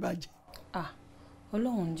ọmọ mi bàjẹ́.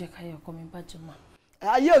 Ọlọ́run ń jẹ́ káyé ọkọ mi bàjẹ́ mà.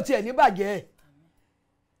 Ayé ò tiẹ̀ ní bàjẹ́.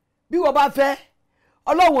 Bí wọ́n bá fẹ́,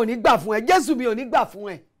 Ọlọ́run ò ní gbà fún ẹ, Jésù mi ò ní gbà fún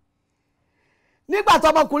ẹ. Nígbà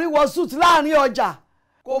tọmọkùnrin wọ suit láàrin ọjà,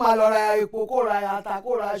 kó máa lọ ra epo, kó ra ata,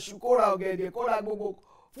 kó ra iṣu, kó ra ọ̀gẹ̀dẹ̀, kó ra gbogbo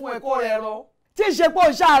fún ẹ, kó ra ẹran. Tí ì ṣe pé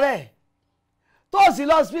ó ṣàárẹ̀, tó sì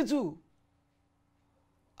lọ hospital.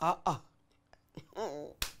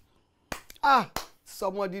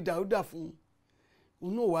 Sọmọdé Dáúdà fún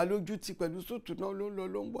un náà wà lójú ti pẹ̀lú sùtù náà ló ń lọ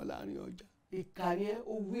ló ń bọ̀ láàrin ọjà. Ìkànnì ẹ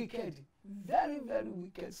ó wicked, very very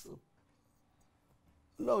wicked so.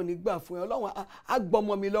 Ọlọ́run ní gbà fún ẹ, Ọlọ́run á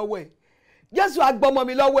gbọ́mọ mi lọ́wọ́ ẹ, Jésù á gbọ́mọ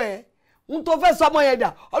mi lọ́wọ́ ẹ, n tó fẹ́ sọmọ yẹn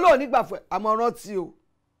dà, Ọlọ́run ní gbà fún ẹ, àmọ́ rántí o.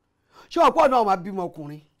 Ṣé ọ̀pọ̀ náà máa bímọ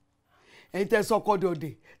ọkùnrin? Ẹ̀yin tẹ́ sọkọ di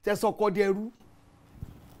ọ̀dẹ̀, tẹ́ sọkọ di ẹrú.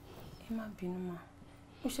 Ẹ má bínú mà,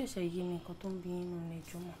 ó ṣẹ̀ṣẹ̀ yé mi nǹkan tó ń bí inú ilé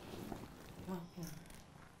ẹjọ́ mọ̀.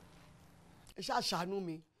 Ẹ ṣàṣàánú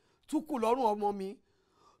mi, túkù lọ́rùn ọmọ mi,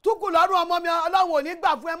 túkù lọ́rùn ọmọ mi, Ọlọ́run ò ní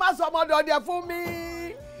gbà fún ẹ, má sọ ọmọdé ọdẹ fún mi,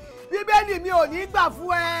 Bíbélì mi ò ní gbà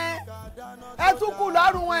fún ẹ, ẹ túkù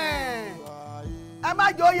lọ́rùn ẹ má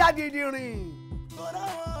jẹ́ ó yá dìdì rìn,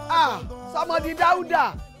 sọmọdé Dáúdà.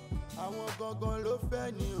 Àwọn gangan ló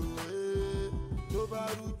fẹ́ ní òwe tó bá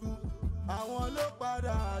rújú, àwọn ló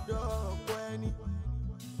padà dọ́ọ̀pọ̀ ẹni.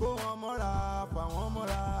 kó wọn mọ́ra fà wọ́n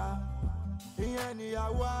mọ́ra ìyẹn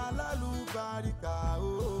níyàwó alálùbáríkà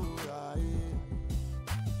òòrà yìí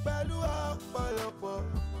pẹ̀lú ọ̀pọ̀lọpọ̀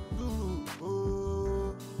dúró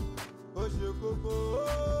ó ṣe kókó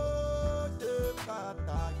ó ṣe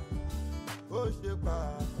pàtàkì ó ṣe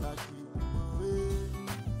pàtàkì òwe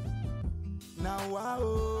náà wá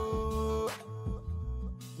o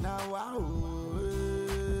náà wá o.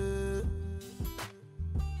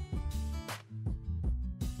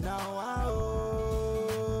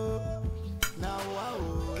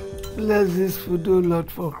 Bless this food, O Lord,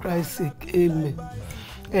 for Christ's sake. Amen.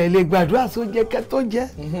 Ẹ lè gbàdúrà tó jẹ́ kẹ́ tó jẹ́.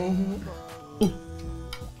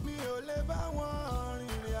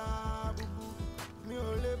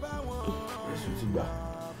 Èṣù ti gbà.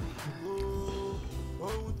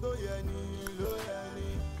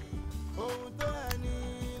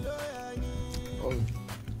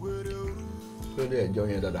 Ṣé ilé ẹjọ́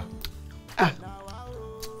yẹn dáadáa?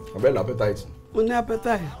 Abẹ́ l'appetite. Mo ní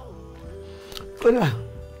appetite. Kódà,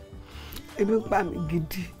 ebi ń pa mí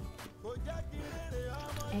gidi.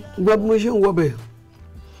 Gbọ́ bí mo ṣe ń wọbẹ̀,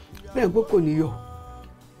 bẹ́ẹ̀ pé kò ní yọ̀.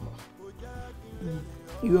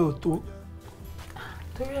 Iyọ̀ ò tó.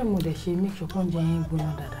 Torí ẹ̀ mo dẹ̀ ṣe make sure oúnjẹ yẹn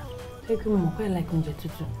gbóná dáadáa. Torí pé mo mọ̀ pé like oúnjẹ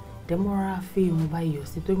tútù. Dẹ́mọ́ra fi ìwọ̀n bá iyọ̀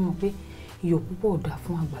sí torí mo pé iyọ̀ púpọ̀ ò dáa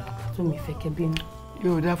fún àgbàlagbà tó mi fẹ́ kẹ́ bínú.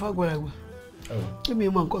 Iyọ̀ ò dáa fún àgbàlagbà. Kí mi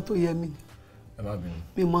mọ nǹkan tó yẹ mí ni. Ẹ má bínú.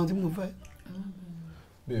 Mi mọ tí mo fẹ́.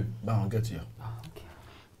 Babe, báwọn gẹ̀tì yọ.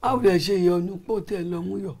 Báwo lè ṣe yọ ní pò tẹ́ lọ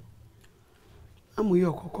mú yọ̀? Á mú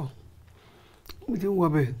yọ̀ kọ̀ọ̀kan. Mi ti ń wọ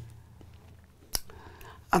bẹ̀.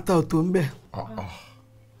 Ata ò tó ń bẹ̀.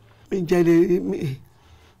 Mi jẹ́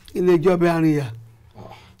ilé ìjọba àríyá.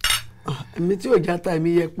 Èmi tí ò játa èmi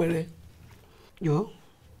yẹpẹrẹ. Yọ.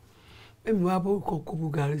 Èmi wá bó kọ̀ kó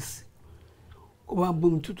Bùgárí sí. Kó wá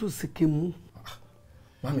bomi tútù sí kí n mú.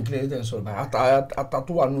 Mami kílẹ̀ tẹ́ ń sọ̀rọ̀ báyìí ata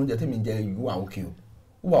tó wà nínú oúnjẹ tèmi jẹ ìlú wà òkè o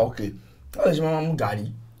wà òkè táwọn lè ṣe máa mú gàrí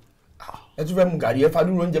ẹ tún fẹ́ mú gàrí ẹ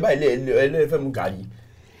fadúró oúnjẹ báyìí ẹ fẹ́ mú gàrí.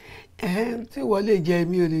 Tí wọ́n lè jẹ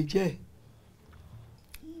mi ò lè jẹ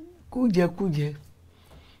kújẹkújẹ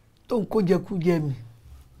tó ń kójẹkújẹ mi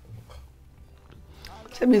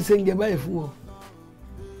ṣé mi ṣe ń jẹ báyìí fún ọ.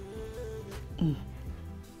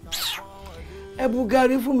 Ẹ bu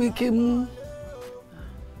gàrí fún mi kí n mú.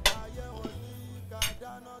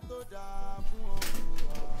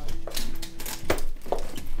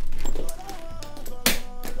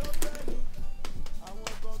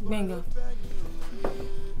 Gbẹ̀ngàn,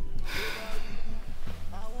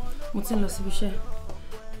 mo ti ń lọ síbi iṣẹ́.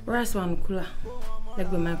 Rice wà ní cooler,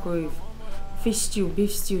 lẹ́gbẹ̀ẹ́ microwave. Fish stew,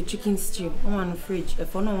 beef stew, chicken stew, wọ́n wà ní fridge.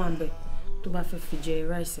 Ẹ̀fọ́ náà wà níbẹ̀ tó bá fẹ́ fi jẹ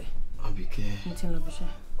rice ẹ̀. Àbíkẹ́. Mo ti ń lọ bí iṣẹ́.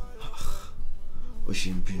 Ó ṣe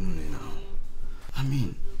ń bínú ni now. I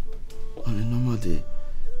mean, on a normal day,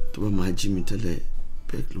 tó bá máa jí mi tẹ́lẹ̀,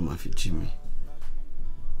 bẹ́ẹ̀ ló máa fi jí mi.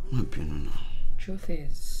 Má bínú now. Truth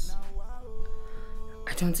is,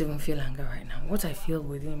 I don't even feel anger right now. What I feel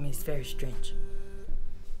within me is very strange.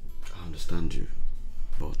 I understand you,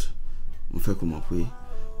 but mo fẹ́ kó mọ̀ pé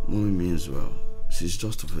mommy means well. She's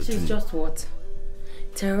just overdoing. She's just what?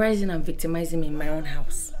 Terrorizing and victimizing me in my own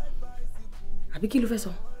house. Àbí kí ló fẹ́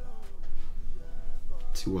sọ?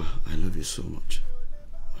 Tiwa, I love you so much.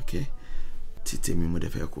 Okay? Títí mi mo dẹ̀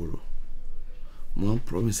fẹ́ kó rò. Mo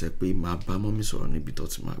promise ẹ pé màá bá mommy sọ̀rọ̀ níbi tó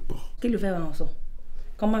ti máa gbọ́. Kí ló fẹ́ bá wọn sọ?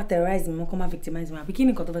 Come out terrorize me, come out victimize me. Àbí kí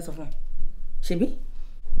ni nǹkan tó fẹ́ sọ fún ẹ? Ṣebí?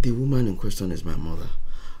 The woman in question is my mother,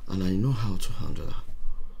 and I know how to handle her.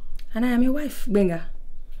 And I am your wife, Gbenga.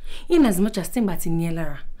 In as much as Timba ti ní ẹ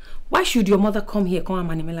lára, why should your mother come here, come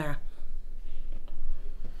and me lára?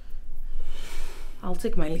 I'll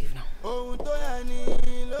take my leave now.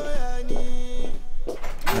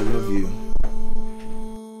 I love you.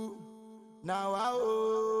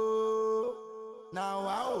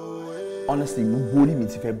 Honestly, mo borí mi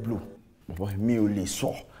ti fẹ́ blow. But mi ò lè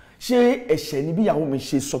sọ. Ṣé ẹ̀ṣẹ̀ ni bí ìyàwó mi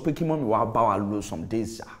ṣe sọ pé kí mọ́mì wá bá wa lò some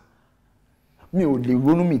days ya? Mi ò lè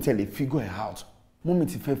ronú mi tẹ́lẹ̀ figure it out. Mọ́mì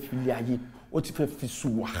ti fẹ́ fi ilé ayé, ó ti fẹ́ fi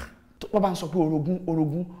sú wa. Tó bá ń sọ pé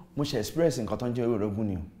orogún, mo ṣe express nǹkan tó ń jẹ́ orogún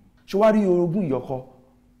ni o. Ṣé wá rí orogún ìyọkọ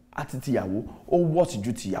àti tìyàwó, ó wọ́ọ̀tì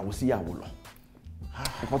ju tìyàwó sí ìyàwó lọ.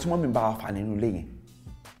 Nǹkan tí mọ́mì bá wa fà nínú ilé yẹn.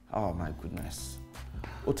 Oh my goodness.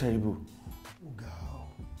 Ó terrible.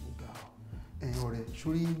 Ẹ̀yin ọ̀rẹ́,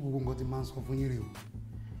 sórí gbogbo nǹkan tí máa ń sọ fún yín rèé o.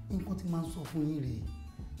 Nǹkan tí máa ń sọ fún yín rèé.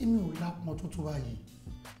 Èmi ò lápọn tó tó báyìí.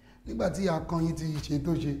 Nígbà tí akàn yín ti ṣe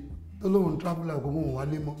tó lóun traveler kò mọ̀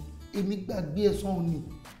wálé mọ́. Èmi gbàgbé ẹ̀sán ni.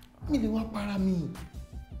 Mi lè wá para mi.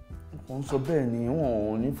 wọ́n sọ bẹ́ẹ̀ ni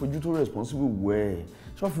wọ́n ò ní fojú tó responsible wẹ̀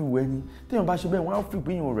ṣọ́ọ̀fì wẹ̀ ni téèyàn bá ṣe bẹ́ẹ̀ wọ́n á fi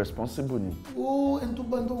pé èèyàn responsible ni. ó ẹni tó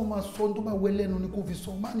bá máa sọ ẹni tó bá wẹ lẹ́nu ni kò fi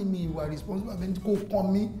sọ má ní mi ìwà responsible àbẹ́ni kò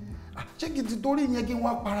kàn mí ṣé kì í ti torí ìyẹn kí n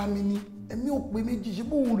wá para mi ni ẹ̀mí ò pé méjì ṣé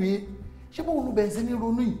bóun rèé ṣé bóun ló bẹ̀rẹ̀ sí ní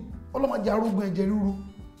ronú yìí ọlọ́mọdé arógun ẹ̀jẹ̀ ríru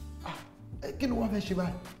kí ló wá fẹ́ ṣe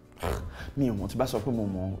báyìí. mi ò mọ̀ tí bá sọ pé mo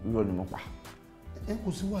mọ̀ irọ́ ni mo pa. ẹ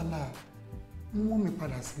kò sí wàhálà mú wọn mi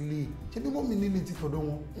padà sílé ṣé bí wọn mi nílé ti tọ̀dọ̀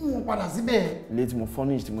wọn mú wọn padà síbẹ̀. ilé tí mo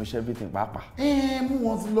furnish tí mo ṣe everything pàápàá. mú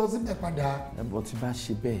wọn lọ síbẹ̀ padà. ẹbọ tí bá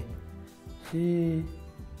ṣe bẹ́ẹ̀ ṣé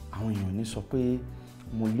àwọn èèyàn ní sọ pé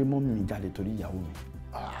mo lé mọ́mì mi jáde torí ìyàwó mi.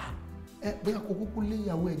 bóyá kò kúkú lé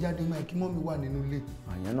ìyàwó ẹ̀ jáde máa kí mọ́mì wà nínú ilé.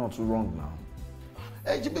 àyẹn náà tún wrong now.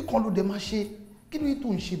 ṣé pé kan ló dé máa ṣe kí ló tó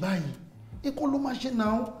ń ṣe báyìí ikú ló máa ṣe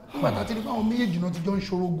náà nígbà tá a ti rí fáwọn méjèèjì náà ti jọ ń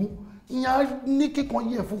ṣorogún ìyá ní kíkan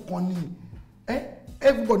yẹ̀ fún kan ni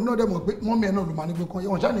everybody náà dẹ̀ mọ̀ pé mọ́mí ẹ̀ náà ló máa ní pé kan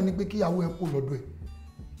wọ́n ṣáà ní pé kíyàwó ẹ̀ kó lọ́dọ̀ ẹ̀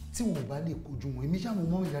tí wọ́n bá lè kojú wọn èmi ṣáà mọ̀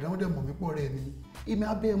mọ́mí dàda wọ́n dẹ̀ mọ̀ mí pọ̀ rẹ̀ mi èmi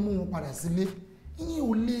abẹ́ mú wọn padà sílé ìyẹn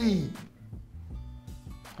ò lè.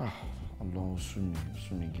 Ọlọ́run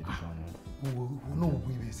sún mi gidi gan ni. wo náà wo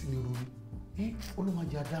ibẹ̀ sí ní ronú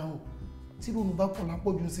olùmọ̀jẹ̀ àdáhùn tí ronú bá pọ̀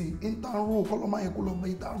lápọ̀jù sí i ń tàn rò kọ́lọ́mọ yẹn kó lọ bẹ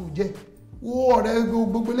ìtàrù jẹ́ wo ọ̀rẹ́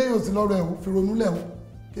gbogbo eléyìí ò sí lọ́rọ̀ ẹ̀ fi ronú lẹ̀ wọ́n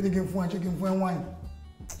kí ni kí n fún ẹ ṣé kí n fún ẹ wáìnì.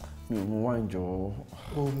 mi ò mú wáìnì jọ.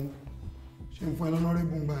 òun ṣe ń fún ẹ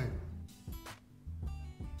lọ́nọ́rẹ́bù ń báyìí.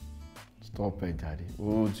 stop ẹ jàre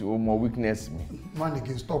o mọ weakness mi. má ní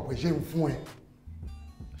kí n stop ẹ ṣé ń fún ẹ.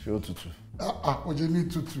 ṣé ó tutù. kò ṣe ní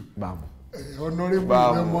tutù. báwo. ọ̀nọ́rẹ́bù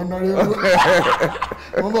ẹ mọ ọ̀nọ́rẹ́bù.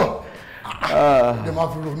 wọ́n bọ̀ ẹ máa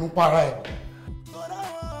fi ronú para ẹ.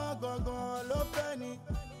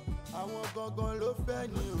 gangan ló fẹ́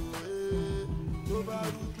ni òwe tó bá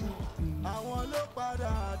rújú àwọn ló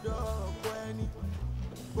padà dọ́ọ̀kọ́ ẹni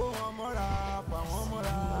kó wọn mọ́ra fà wọ́n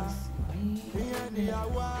mọ́ra ìyẹn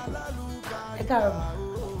níyàwó alálùbáríkà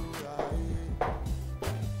òòrà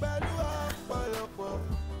pẹ̀lú ọ̀pọ̀lọpọ̀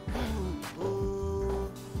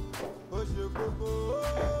ó ṣe kókó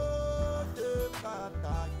ó ṣe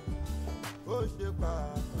pàtàkì ó ṣe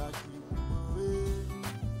pàtàkì òwe.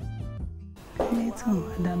 ilé tí wọn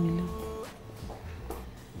bá dá mi lọ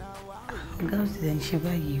ọgá ò sì lè ṣe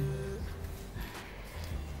báyìí o.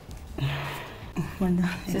 madam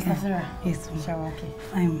Sister Sarah, yes ma. ṣàwọn òkè.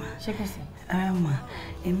 fine ma. ṣé kò sí. ara ma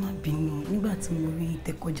ẹ má bínú nígbà tí mo rí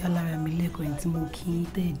ìtẹ̀kọjá lára mi lẹ́kọ̀ọ́ yẹn tí mo kí ń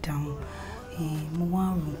tẹ̀ dáhùn mo wá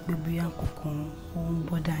rò pé bóyá kankan ó ń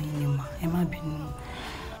bọ́dà yín ni mà ẹ má bínú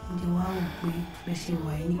mo wá rò pé bẹ́ẹ̀ ṣe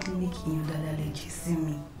wà ní kílíníkì yẹn dáadáa lè jí sí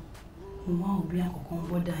mi mo wá rò bóyá kankan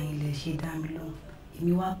bọ́dà yín lè ṣe dá mi lóhùn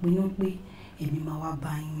èmi wá pinnu pé èmi máa wá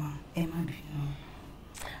bá yín mà ẹ má bínú.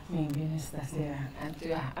 mi ò bínú Sister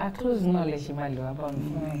Sarah a close náà lè ṣe máa lè wá bá mi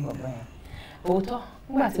fún ẹ̀kọ́ báyìí òótọ́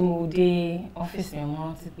nígbà tí mo dé ọ́fíìsì mi mo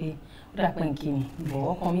rántí pé ó dà pé nkí mi bọ̀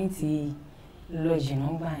ọkàn mi ti lọ jìnnà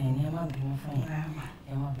gbà yẹn ní ẹ má bínú fún yẹn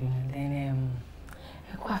ẹ má bínú then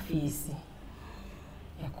ẹ kú àfiyèsí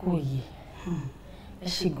ẹ kú òye ẹ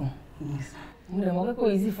ṣe gan mo lè mọ pé kò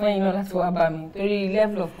easy fún ẹ̀yin náà láti wá bá mi torí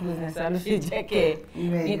level of closeness ló ṣe jẹ́ kẹ́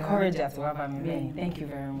ẹ ní courage àti wá bá mi bẹ́ẹ̀ ni thank you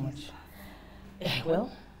very much well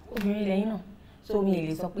obìnrin lẹ́yìn náà so mi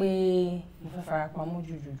lè sọ pé mo fẹ́ fara pamọ́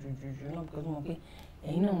jù náà because mo mọ̀ pé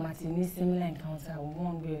ẹ̀yin náà máa ti ní similar encounter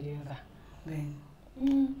one way or the other.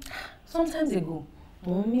 Sometimes ago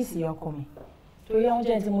mo ń miss ìyá ọkọ mi torí àwọn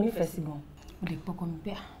jẹ́ ẹni tí mo nífẹ̀ẹ́ sí gan mo lè pọ́kọ mi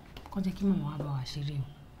pé kọ́ jẹ́ kí màmá wa bá wa ṣeré o.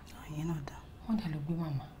 àyẹn náà dá. wọ́n dẹ̀ lọ gbé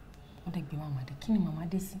màmá wọ́n dẹ̀ gbé màmá dé kí ni màmá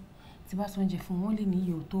dé sí tí bá sọ oúnjẹ fún wọn lè ní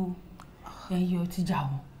iye tó ẹyẹ ọtí jà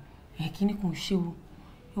wọn kíní kan ò ṣe o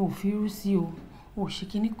ò fi rú sí o ò ṣe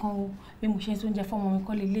kíní kan o bí mo ṣe ń sóúnjẹ fún ọmọ mi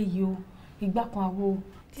kọ́ leléyìí o ìgbà kan àwo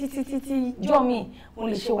títí jọ́ mi mo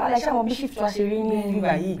lè ṣe wàhálà iṣẹ́ àwọn bí shift wa ṣe rí ní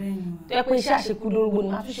bíbá yìí tó yẹ pé iṣẹ́ àṣekú dórógbó ni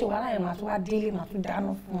màá tún ṣe wàhálà yẹn màá tún wá délé màá tún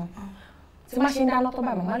dáná fún wọn tí má ṣe ń dáná tó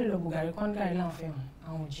bá màmá lè lọ bùgàrí kọ́ńdàrí láwọn fẹ́ hàn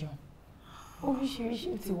àwọn jẹun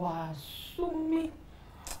oríṣiríṣi ti wà súnmí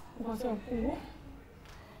nǹkan tó ń kú wọ́.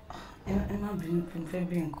 ẹ má bínú pé n fẹ́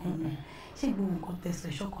bí nǹkan mi ṣé gbogbo nǹkan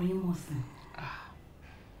tẹ̀sán ìṣọ́kan yín mọ̀ sí.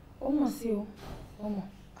 ó mọ̀ sí o ó mọ̀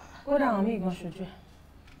kódà àwọn míì gan ṣojú ẹ̀.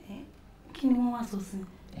 kí ni wọ́n wá sọ sí.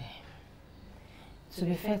 To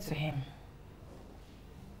be fair to him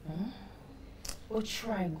ó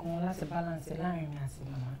try gan láti balance láàrin mi àti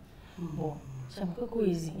màmá bọ̀ ṣe mọ̀ pé kò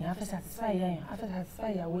easy ìyẹn á fẹ́ satisfy ìyá yẹn á fẹ́ satisfy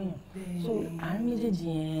ìyàwó yẹn so àárín méjèèjì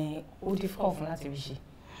yẹn ó difficult fún láti rí ṣe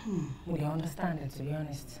mo dey understand it to be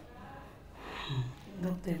honest.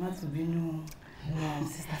 dókítà ẹ má tún bínú.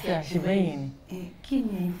 Sister Sarah ṣe bẹ́ẹ̀ yẹn ni. kí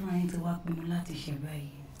ni ẹ̀yin fúnra yín ti wá pinnu láti ṣe báyìí.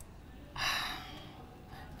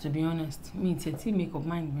 To be honest mi tiẹ̀ tí make up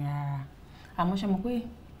mind mi rárá àmọ́ ṣe mọ̀ pé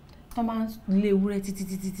tó máa lé ewúrẹ́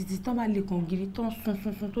títí tó bá lè kan ògiri tó ń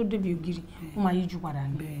sun tó débi ògiri ó máa yíjú padà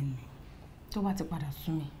ní. Bẹ́ẹ̀ni. Tó bá ti padà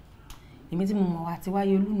sún mi èmi tí mo mọ̀ wá ti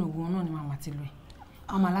wáyé olúnàgbò náà ni màmá ti lọ ẹ̀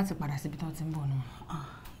wọ́n máa láti padà síbi tó ti ń bọ̀ náà.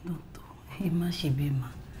 Dókítà ẹ má ṣe bẹ́ẹ̀ mà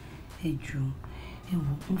ẹ jù ẹ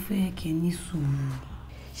wò ó fẹ́ kẹ́ ní sùúrù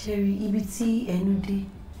ṣe rí ibi tí ẹnu dé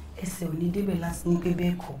ẹsẹ̀ ò ní débẹ̀ láti ní pé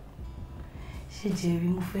bẹ́ẹ̀ kọ́ ṣe jẹ́rí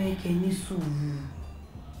mo fẹ́ kẹ́ ní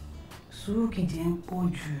sùúrù kìdí ẹ̀ ń pọ̀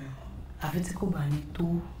jù àfi tí kò bá ní tó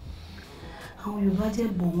àwọn Yorùbá jẹ́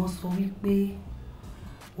bọ̀ wọ́n sọ wípé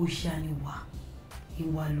òòṣà ni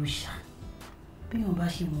ìwà lòòṣà bí wọn bá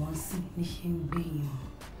ṣe wọ́n sí ní ṣe ń gbé yìí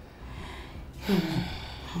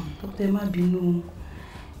dókítà ẹ má bínú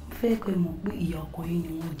fẹ́ kọ́ ẹ mọ̀ pé ìyá ọkọ yìí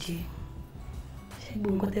ni wọ́n jẹ́ ṣé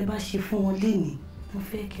gbogbo nǹkan tẹ́ bá ṣe fún wọn lénìí mo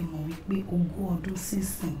fẹ́ kẹ́ mọ̀ wípé 20 ọdún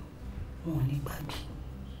sísìn wọn ò ní gbàgbé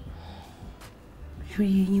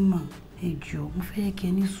ṣóyè yín mà ẹ jọ̀ọ́ mo fẹ́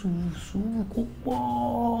kẹ́ ní sùúrù kó pọ̀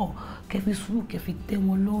kẹ́ fi sùúrù kẹ́ fi tẹ́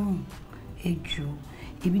wọn lọ́rùn ẹ jọ̀ọ́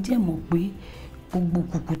èmi jẹ́ mọ̀ pé gbogbo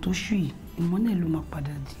kùkù tó ṣù yìí ìmọ́lẹ̀ ló máa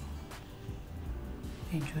padà di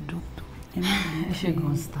ẹ jọ̀ọ́ dókítà. I should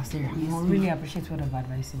go, Sister Sarah. I really appreciate what I've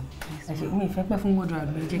advised you. I should me fẹ́ pẹ́ fún wọ́dọ̀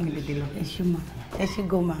àgbẹ̀ jẹ́ kí n tètè lọ. Ẹ ṣé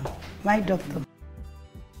go ma, my doctor.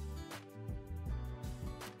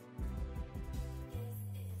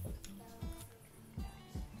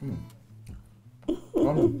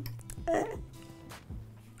 Mami,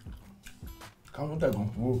 ká tún tẹ̀gàn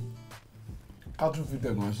kúrò, ká tún fi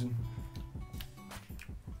tẹ̀gàn sí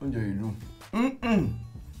oúnjẹ ìlú.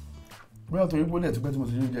 Bóyá torí pé ó lẹ̀ tipẹ́ tí mo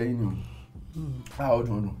ti jẹ́ yín ni o.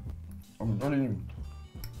 Ọdún ọmọ tó lè ní.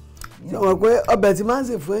 Ṣé wọ́n pé ọbẹ̀ tí máa ń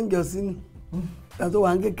sè fún ẹ̀ǹjọ́ sí ni ìgbà tó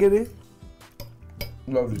wà ń kékeré.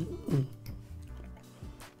 Lovely.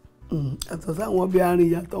 Àtọ̀ sáwọn ọbẹ̀ arìn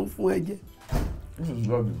ìyá tó ń fún ẹ jẹ. This is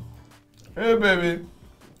lovely. Hey baby.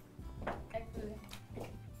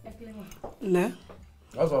 Lẹ́.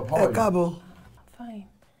 That's a power. Ẹ káàbọ̀. Fine.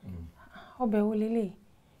 Ọbẹ̀ wo lélẹ̀?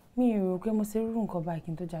 Mi ò rò pé mo ṣe rú nǹkan báyìí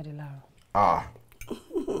kí n tó jáde láàárọ̀.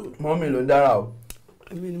 Mọ́mí ló ń dára o.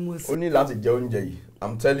 Èmi ni mo sì. O ní láti jẹ oúnjẹ yìí.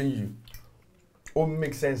 I'm telling you. Ó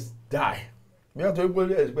make sense die. Bí wọ́n tó gbé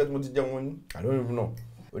lé ẹ̀sìn pé mo ti jẹun wọn ní. I don't even know.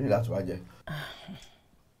 O ní láti wá jẹ.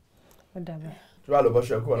 Ó dàbẹ̀. Tí wàá lọ bọ́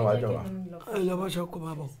ṣe kúrò náà wá jẹun wa. Ẹ lọ bọ́ ṣe kó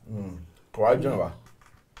máa bọ̀. Kò wá jẹun wa.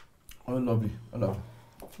 Ó lovely. Ó lovely.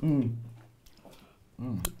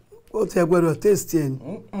 Ó ti ẹ gbọ́dọ̀ taste ẹ ni.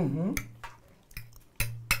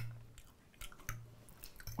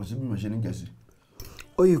 Kò sí bí mo ṣe ní gẹ̀ẹ́sì.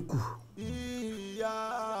 Ó yìí kù. Ìyá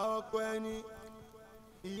ọkọ ẹni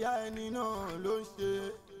ìyá ẹni náà ló ń ṣe.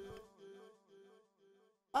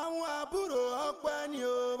 Àwọn àbúrò ọkọ ẹni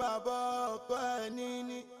o bàbá ọkọ ẹni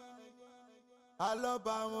ní.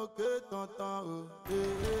 Alọ́ba wọn ké tantan o.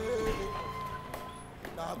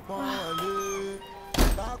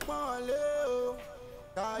 Kápọ́n lé o.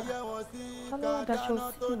 Káyé wọn sí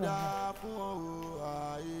kájáná tó dáa fún wọn o.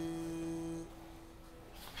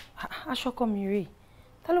 Aṣọ kọ́ mi rèé.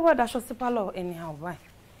 Ta ló wá daṣọ sí pálọ̀ anyhow báyìí?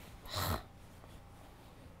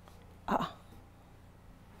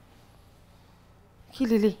 Kí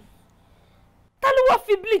lélẹ̀? Ta ló wá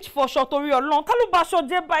fi bleach fọṣọ torí Ọlọ́run? Ta ló bà aṣọ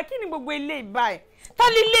jẹ́ báyìí? Kí ni gbogbo eléyìí báyìí? Ta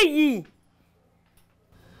lélẹ̀ yìí?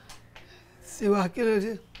 Ṣèwà kí ló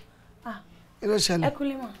dé? Kí ló ṣẹlẹ̀? Ẹ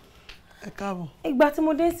kúlé mà. Ẹ káàbọ̀. Ìgbà tí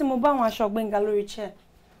mo dé sí mo bá àwọn aṣọ Gbénga lórí chair.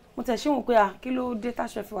 Mo tẹ̀ ṣé wọn pé kí ló dé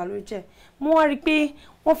táṣọ fi wà lórí chair. Mo wá rí pé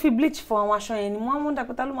wọ́n fi bleach fọ àwọn aṣọ yẹn ni mo wọ́n dà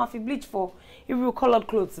pé ta ló máa fi bleach fọ irú coloured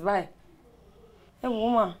clothes báyìí. Ẹ wò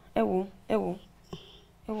mà, ẹ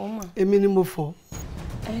wò mà. Èmi ni mo fọ.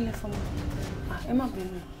 Ẹ̀yin lẹ fọ mà. Ẹ má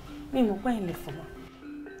bínú. Mi mọ̀ pé ẹ̀yin lẹ fọ mà.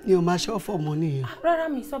 Mi ò máa ṣe ọ̀fọ̀ mọ́ nìyẹn. Rárá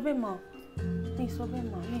mi sọ bẹ́ẹ̀ mà. Mi sọ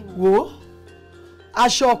bẹ́ẹ̀ mà. Wo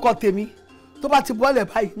aṣọ ọkọ tèmi tó bá ti bọ́lẹ̀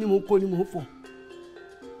báyìí ni mò ń kó ni mò ń fọ.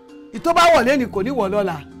 Ìtọ́ bá wọ̀ lẹ́nìí kò ní wọ̀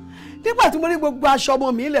lọ́la. Nígbà tí mo rí gbogbo aṣọ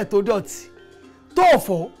ọmọ mi ilẹ̀ tó dọ̀tí tó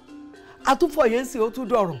fọ́ àtúfọ̀ yẹn sì ó tún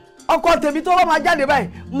dọ̀rọ̀. Ọkọ tèmi tó wọ́n máa jáde báyìí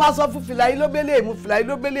mo máa sọ fún fìlà yìí ló bẹ́lẹ̀ mú fìlà yìí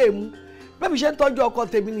ló bẹ́lẹ̀ mú. Bẹ́ẹ̀ mi ṣe ń tọ́jú ọkọ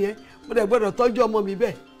tèmi nìyẹn mo dẹ̀ gbọ́dọ̀ tọ́jú ọmọ mi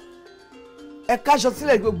bẹ́ẹ̀. Ẹ káṣọ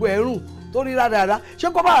sílẹ̀ gbogbo ẹ̀rùn tó rí rádaràda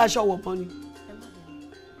ṣé kó bá aṣọ wọ̀ mọ́ ni.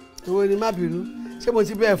 Ìwọ ni má bínú ṣé mo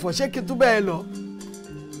ti bẹ́ẹ̀ fọ̀ ṣé kí n tún bẹ́ẹ̀ lọ.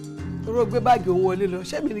 Toró gbé báàgì òun wọlé lọ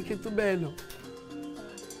ṣé mi ni kí n tún bẹ́ẹ̀ lọ.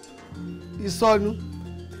 Ìsọnù.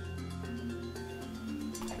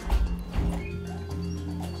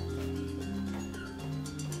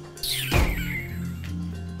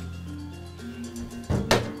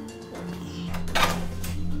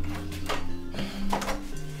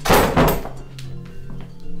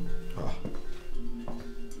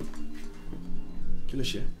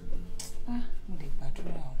 Mo lè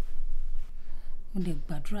gbàdúrà o. Mo mo lè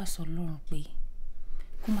gbàdúrà sọ́lọ́run pé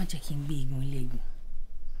kó má jẹ́ kí n gbé egun ilé egun.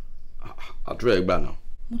 Àdúrà ẹ gbà náà.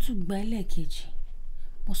 Mo tún gba ẹlẹ́ẹ̀kejì.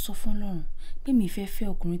 Mo sọ fún Ọlọ́run pé mi fẹ́ fẹ́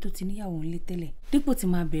ọkùnrin tó ti níyàwó ńlé tẹ́lẹ̀ dípò tí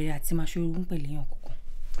máa bẹ̀rẹ̀ àti máa ṣorogún pẹ̀lú èèyàn kankan.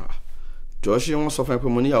 Jọ̀ọ́ ṣé wọ́n sọ fún ẹ pé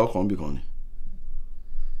mo níyàwó kan bí kan ni?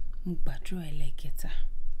 Mo gbàdúrà ẹlẹ́ẹ̀kẹta.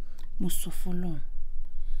 Mo sọ fún Ọlọ́run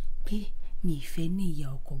pé mi fẹ́ ní ìyá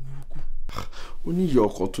ọkọ burúkú. Ó ní ìyá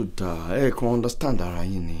ọkọ tó dáa, ẹ kàn understand ara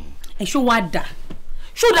yín ni. Ẹ ṣó wá dà.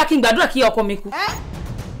 Ṣó dà kí n gbàdúrà kí ọkọ mi kú?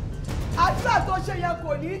 Àdúrà tó ṣe yẹn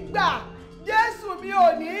kò ní gbà. Jésù mi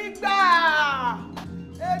ò ní gbà.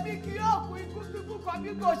 Èmi kì yóò kú ikú kíkú kan bí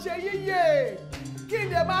kò ṣe yíyè. Kí n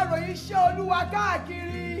lè máa ròyìn iṣẹ́ Olúwa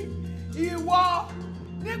káàkiri. Ìwọ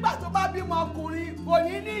nígbà tó bá bímọ ọkùnrin kò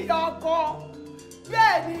ní ní ìyá ọkọ.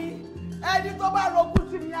 Bẹ́ẹ̀ ni ẹni tó bá rogún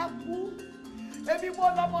sí mi á kú. Èmi mo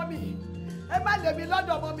lọ́mọ mi. Ẹ má lè mi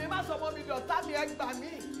lọ́dọ̀ ọmọ mi, ẹ má sọ ọmọ mi dọ̀tá mi, ẹ gbà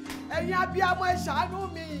mí. Ẹ̀yin abiyamọ ẹ ṣàánú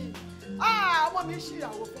mi. Ọmọ mi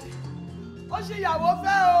ṣìyàwó fẹ́. Ó ṣìyàwó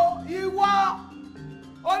fẹ́ o. Ìwọ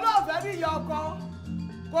olóòfẹ́ ní ìyá ọkọ.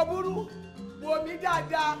 Kò burú. Wò mí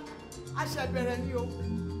dáadáa. A ṣe bẹ̀rẹ̀ ni o.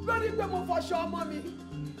 Lórí pé mo fọṣọ ọmọ mi.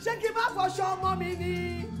 Ṣé kí n má fọṣọ ọmọ mi ni?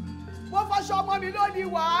 Mo fọṣọ ọmọ mi lónìí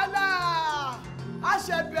wàhálà. A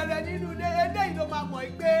ṣe bẹ̀rẹ̀ nínú ilé eléyìí ló máa mọ̀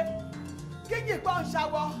pé kíkì pa ń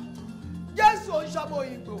ṣàwọ̀. Jésù ń ṣọmọ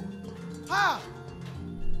òyìnbó.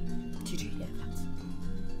 Did you hear that?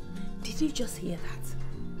 Did you just hear that?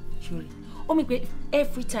 Surely. Ó mi pé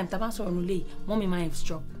every time tá bá sọ̀rọ̀ nílé, mommy máa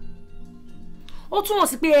eavesdrop. Ó túmọ̀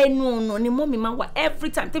sí pé ẹnu ọ̀nà ni mommy máa wà every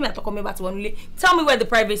time tèmi àtọkọ mi bá ti wọ nílé. Tell me where the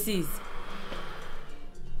privacy is.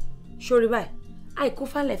 Surely báyìí, àìkú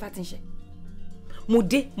fánlẹ̀ fà ti ń ṣe. Mo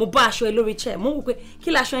dé, mo bá aṣọ ẹ lórí chair, mo wò pé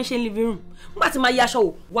kí laṣọ ẹ ṣe ní living room. Nígbà tí máa yá aṣọ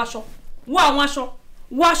wò, wọ aṣọ. Wọ àwọn aṣọ.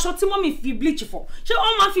 Wọ aṣọ tí mommy fi bleach for. Ṣé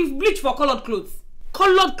wọ́n máa fi bleach for coloured clothes?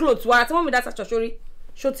 Coloured clothes wàrà tí mommy dá sàṣọ sórí.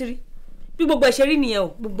 Ṣó ti rí? Bí gbogbo ẹ̀ ṣe rí nìyẹn o,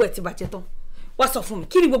 gbogbo ẹ̀ ti bàjẹ́ tán. Wá sọ fún mi,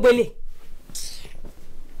 kí ni gbogbo ilé?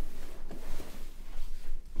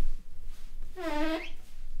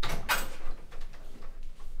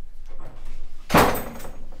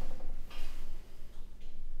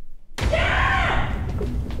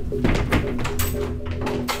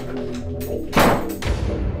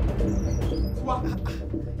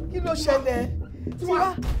 Kí ló ṣẹlẹ̀?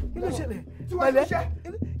 Tiwa, kí ló ṣẹlẹ̀? Pẹ̀lẹ́.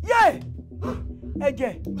 Yé!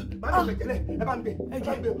 Ẹ̀jẹ̀. Ẹ bá mi gbé. Ẹ bá mi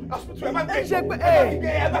gbé. Hospital ẹ bá mi gbé. Ẹ ṣe pé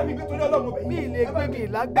ẹ bá mi gbé torí Ọlọ́run bẹ̀. Mi lè gbé mi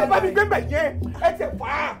lágbára. Ẹ bá mi gbé bẹ̀ yẹn. Ẹ tẹ̀ fà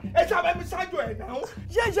á. Ẹ sábà mi ṣáájú ẹ̀ náà.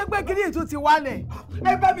 Ṣé pé kí ni ètò ti wálẹ̀?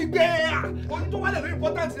 Ẹ bá mi gbé. Oyún tó wálẹ̀ ló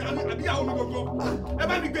important àbí ìyàwó mi gbogbo. Ẹ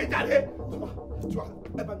bá mi gbé jáde.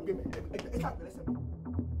 Ẹ bá mi gbé bẹ̀. Ẹ sábà bẹ̀rẹ̀ sẹ́mi.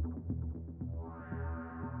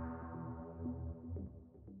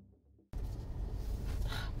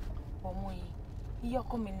 Ọmọ yìí, iye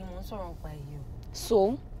ọkọ mi ni mò ń sọ̀rọ̀ nípa èyí o.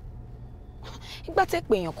 So ìgbà tẹ́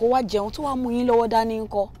pé èèyàn kó wá jẹun tó wá mú yín lọ́wọ́ dání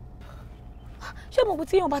ńkọ́? Ṣé mo pé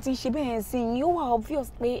tí èèyàn bá ti ń ṣe bẹ́ẹ̀ sí yín ó wà obvious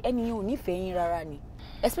pé ẹni yẹn ò nífẹ̀ẹ́ yín rárá ni,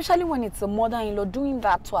 especially when it's a mother-in-law doing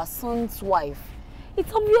that to her son's wife.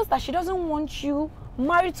 It's obvious that she doesn't want you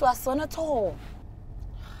married to her son at all.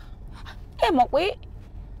 Ẹ mọ̀ pé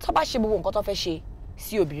tó bá ṣe gbogbo nǹkan tó fẹ́ ṣe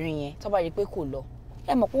sí obìnrin yẹn tó bá rí pé kò lọ,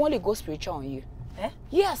 ẹ mọ̀ pé wọ́n lè go spiritual on you.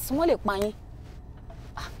 Yes, wọ́n lè pa yín.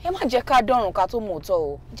 Ẹ má jẹ́ ká dọ̀rùn ká tó mọ̀ ọ̀tọ̀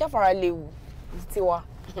o, jáfara léwu tiwa.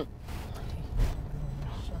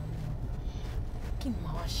 Kí ni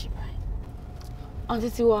màá wá ṣe báyìí? Auntie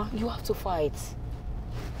Tiwa, you have to fight.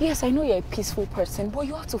 Yes, I know you're a peaceful person, but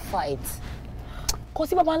you have to fight. Kò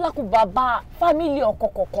sí bàbá ńlá kù bàbá fámìlì ọkọ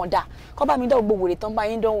kọ̀ọ̀kan dà kọ́ bá mi dá gbogbo rẹ̀ tán bá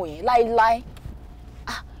yín dánwò yẹn láíláí.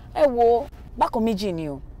 Ẹ wo bákan méjì ni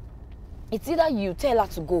o. It's either you tell her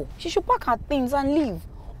to go, she should pack her things and leave,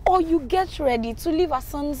 or you get ready to live her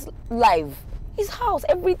son's life, his house,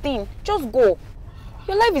 everything. Just go.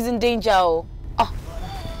 Your life is in danger.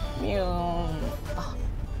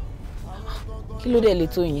 Kí ló dé lè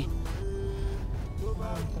tó yẹn?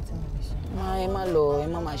 Ẹ má lọ, ẹ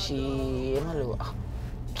má má ṣe, ẹ má lọ.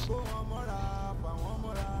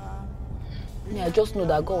 I just know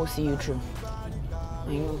that God will see you through.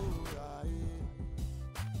 I know.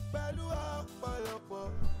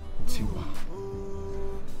 Tiwa,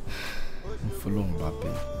 for long,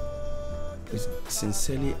 Babe. Please,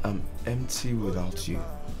 sincerely, I'm empty without you.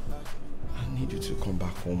 I need you to come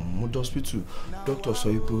back home. Mo do hospital. Doctor sọ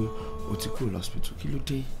pé o ti kúrò hospital. Kí ló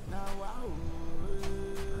dé?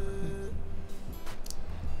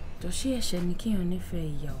 Does she ẹ̀ṣẹ̀ ni kéèyàn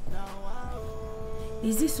nífẹ̀ẹ́ ìyá ọkọ?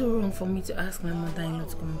 Is it so wrong for me to ask my mother-in-law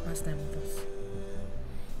to come and pass time with us?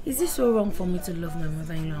 Is it so wrong for me to love my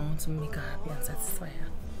mother-in-law and want to make her happy and satisfy her?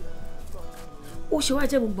 Ó ṣe wá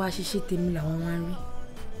jẹ́ gbogbo àṣìṣe tèmi làwọn wá ń rí.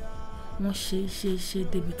 wọ́n ṣe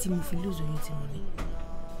débi tí mo fi lose oyún tí mo ní.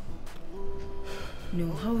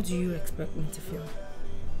 No, how do you expect me to feel?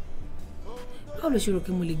 Báwo ló ṣe rò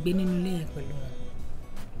pé mo lè gbé nínú ilé yẹn pẹ̀lú wọn?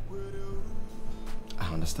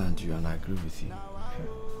 I understand you and I agree with you.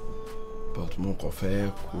 But mo kàn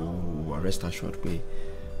fẹ́ kó rest assured pé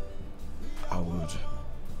I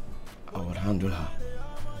would handle her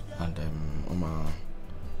and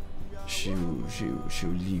she'll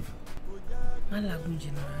leave.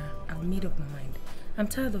 I've made up my mind. I'm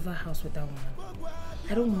tired of our house with that woman.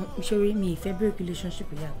 I don't want sure me February relationship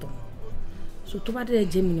with her. So to bad the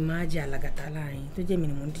Gemini Maji alagata line, to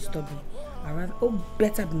Gemini won't disturb me. I rather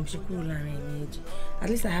better be Mshikuru line age. At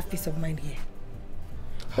least I have peace of mind here.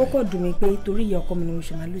 Oko do me pay to read your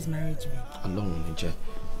communication and lose marriage. Alone, Ninja.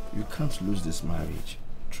 You can't lose this marriage.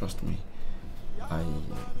 Trust me. I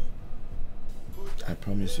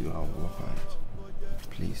promise you I'll work on it.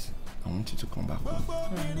 Please. I want you to come back home.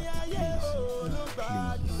 Please.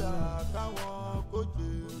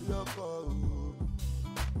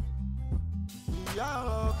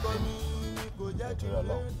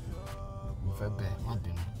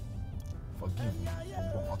 Forgive me.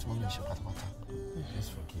 Please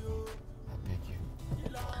forgive me. I beg you.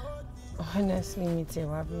 Honestly, me too,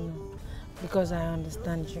 because I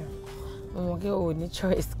understand you. No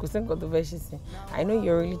choice. I know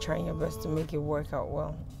you're really trying your best to make it work out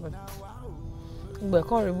well, but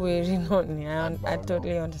I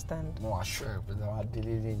totally understand. No, I sure, but I'm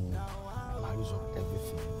delaying marriage of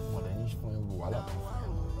everything. More than each point,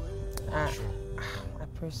 I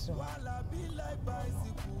pray so.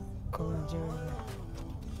 Come on, Jeremy.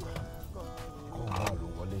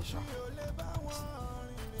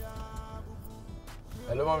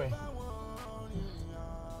 Hello, mommy.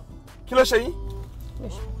 Kí ló ṣe yín?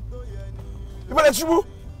 Ibo lẹ ṣubú?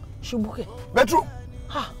 Ṣubú kẹ̀. Bedroom?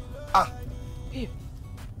 Ha. Babe.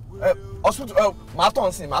 Hospital, màá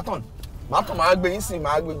tàn, màá gbé yín sìn,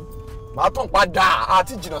 màá tàn padà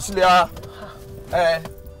àti jìnnà sílé ara.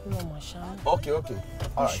 Okay.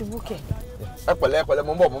 All right. Ṣubú kẹ̀. Ẹ pẹ̀lẹ́,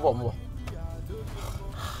 mo ń bọ̀.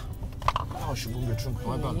 Báwo ṣubú bedroom tó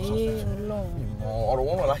wá bá mi sọ fẹ́? Ọ̀rọ̀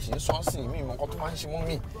wọn wà láti sọ sí mi, ìmọ̀ nǹkan tó máa ń ṣe wọ́n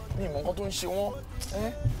mi ìmọ̀ nǹkan tó ń ṣe wọ́n.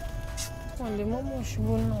 Wọ́n lè mọ́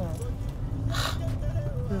ṣubú náà.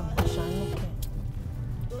 Ṣàánú kẹ̀.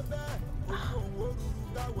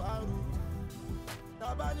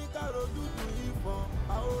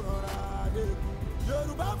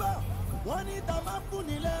 Yorùbá bọ̀ wọ́n ní ta máa fún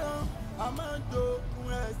ni lẹ́ràn a máa ń dogun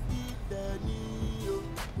ẹ̀ sí tẹ̀ní o.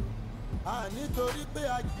 Nítorí pé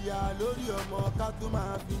a jìyà lórí ọmọ ká tó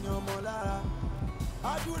máa fi yan ọmọ lára.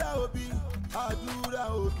 Àdúrà òbí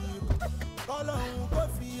Ọlọ́run kò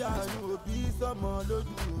fi àánú òbí sọmọ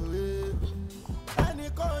lójú òwe.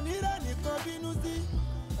 Ẹnìkan ò ní rẹ̀ nìkan bínú sí,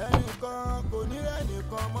 ẹnìkan kò ní rẹ̀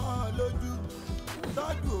nìkan mọ́ lójú.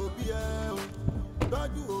 Tọ́jú òbí ẹ o,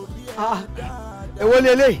 tọ́jú òbí ẹ dáadáa. Èwo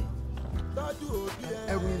lélẹ̀? Tọ́jú òbí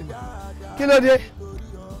ẹ dáadáa. Kí ló dé?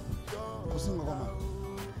 Kò sí nǹkan kan.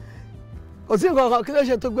 Kò sí nǹkan kan, kí ló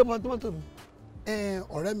ṣe tó gbé mọ́tò mi?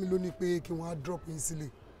 Ọ̀rẹ́ mi ló ní pé kí wọ́n á drop yín sílé.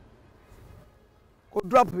 Kò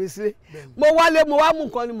drop mi sílé. Mo wálé mo wá mú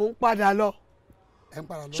nǹkan ni mò ń padà lọ.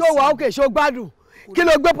 Ṣó wà ókè, ṣó gbádùn? Kí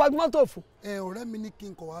ló gbé mọ́tò fún? Ọ̀rẹ́ mi ní kí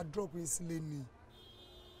n kọ̀ wá drop yín sílé ni.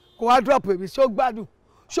 Kò wá drop mi, ṣó gbádùn?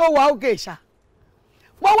 Ṣó wà ókè ṣá?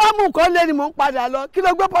 Mo wá mú nǹkan lé ni mò ń padà lọ. Kí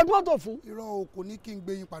ló gbé mọ́tò fún? Irọ́ o, kò ní kí n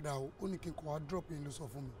gbé yín padà o, ó ní kí n kọ̀ wá drop yín ló sọ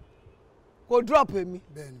fún mi. Kò drop mi?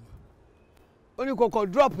 Bẹ́ẹ̀ni ma. Ó ní kò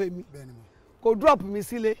drop mi? Bẹ́ẹ̀ni ma. Kò drop mi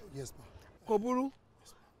sílé? Yes ma. Kò burú.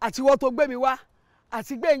 Àtiwọ́ tó gbé mi wá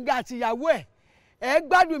àti Gbénga àti ìyàwó ẹ̀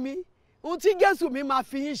gbádùn mi. Ohun tí Jésù mi máa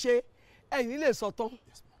fi yín ṣe ẹ̀yin lè sọ tán.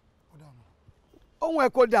 Ohun ẹ̀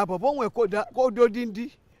kò dà bọ̀, ohun ẹ̀ kò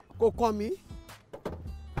dodindi, kò kàn mí.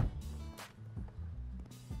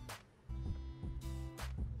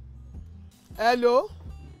 Hello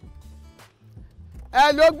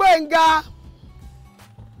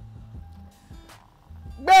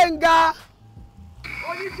Gbénga.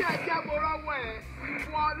 Oníṣẹ́ ẹ̀jẹ̀ mo rọ́wọ́ ẹ̀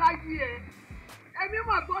ìwọ láyé ẹ̀ ẹ̀mí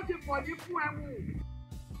mọ̀ tó ti pọ̀ ní fún ẹ̀wù.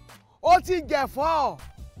 Ó ti jẹ̀fọ́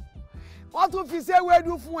wọ́n tún fi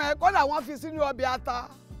séwédú fún ẹ kódà wọ́n fi sínú ọbẹ̀ ata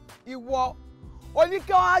ìwọ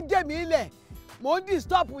oníkẹ́ wọn á jẹ́ mi ilẹ̀ mò ń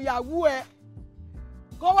disturb ìyàwó ẹ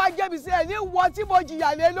kó wá jẹ́ mi sí ẹ ní wọ tí mo jìyà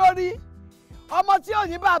lé lórí ọmọ tí ò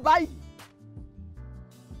ní bàbá yìí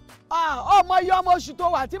ọmọ iye ọmọ oṣù tó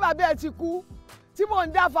wà tí bàbá ẹ ti kú tí mò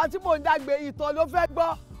ń dáfa tí mò ń dàgbé ìtàn ló fẹ́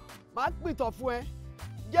gbọ́ máa ń pìtàn fún ẹ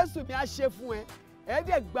Jésù mi á ṣe fún ẹ ẹ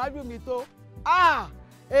dẹ̀ gbádùn mi tó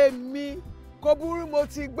èmi kò burú mo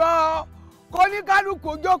ti gbọ́ kó ní kálukú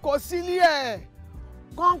jókòó sílé ẹ̀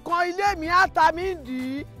kọ̀ọ̀kan ilé mi á ta mí dì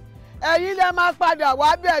í ẹ̀yin lẹ máa padà wá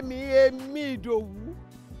bẹ̀ mí èmi Ìdòwú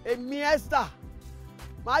èmi Esther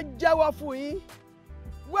máa jẹ́wọ́ fún yín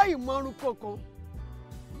wé ìmọ̀rún kankan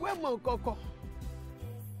wé mọ̀ kankan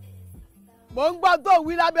mò ń gbọ́ tó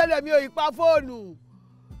wí lábẹ́lẹ̀ mi ò ìpa fóònù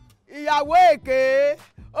ìyàwó èké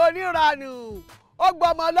oníranù ó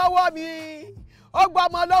gbọ́mọ lọ́wọ́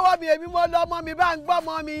mi èmi mo lọ́mọ mi bá ń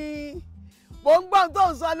gbọ́mọ mi mò ń gbọ́ tó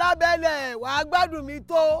ń sọ lábẹ́lẹ̀ wàá gbádùn mi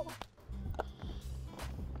tó.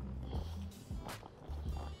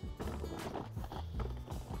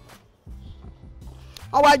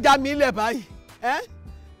 wọ́n wá já mi lẹ̀ báyìí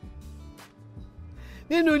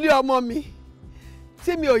nínú ilé ọmọ mi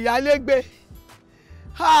tí mi ò yálé gbé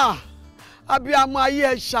abiyamọ ayé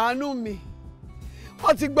ẹ ṣàánú mi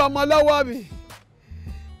wọ́n ti gbọ́ ọmọ lọ́wọ́ mi.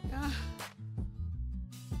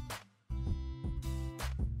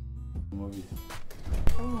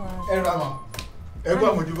 ẹ ra ma ẹ gbọ́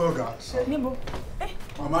àmójúbọ̀ ọ̀gá. níbo.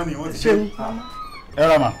 màmá ni wọ́n ti ṣe ẹ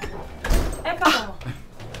ra ma. ẹ káàbọ̀.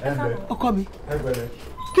 ọkọ mi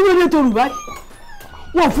kí ló dé tó rù báyìí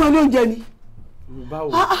wọ́n fún ẹ lóúnjẹ ni. báwo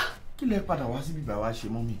kí lẹ padà wá síbi bàbá ṣe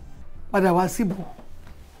mọ́ mi. padà wá síbò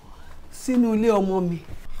sínú ilé ọmọ mi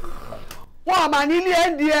wọn àmà nílé ẹ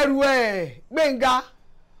ń di ẹrù ẹ Gbénga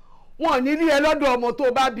wọn nílé ẹ lọ́dọ̀ ọmọ tó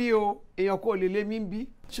bá bí o èèyàn kò lè lé mi ń bí.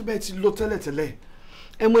 ṣé bẹ́ẹ̀ ti lọ tẹ́lẹ̀tẹ́lẹ̀.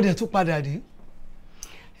 ẹ mo dẹ̀ tún padà dé.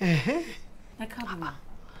 ẹ káàbọ̀.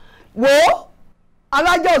 wo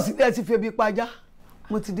alájà òsì tẹ́ ti febi pajá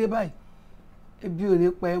mo ti dé báyìí ebi ò ní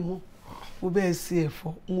pa ẹ́ mọ́ mo bẹ́ẹ̀ sí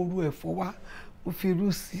ẹ̀fọ́ mo rú ẹ̀fọ́ wá mo fi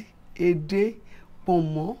irú sí edé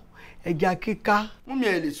pọ̀nmọ́ ẹja kíká. mọ́mí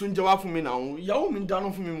ẹ lè tún jẹ wá fún mi náà ìyàwó mi ń dáná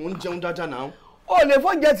fún mi mò ń jẹun dáadáa náà. o lè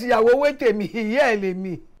fóúnjẹ tìyàwó wé tèmi ìyá ẹ lè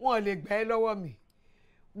mi wọn lè gbà ẹ́ lọ́wọ́ mi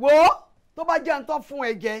wo tó bá jẹ́ ntọ́ fún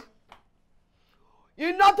ẹ jẹ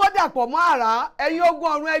iná tó dàpọ̀ mọ́ àrá ẹ̀yin ogun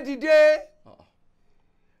ọ̀run ẹ dìde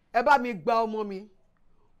ẹ bá mi gba ọmọ mi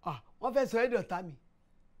wọ́n fẹ́ sọ ẹ́ dọ̀tá mi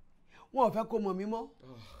wọn ò fẹ́ kó mọ̀ mí mọ́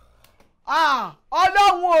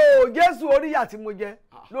ọlọ́run o Jésù oríyà tí mo jẹ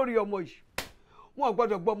lórí ọmọ yìí wọn ò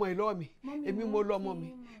gbọ́dọ̀ gbọ́mọ ẹ̀ lọ́wọ́ mi èmi mo lọ́mọ mi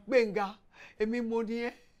Gbénga èmi mo ní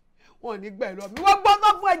ẹ́ wọn ò ní gbà ẹ́ lọ́wọ́ mi wọ́n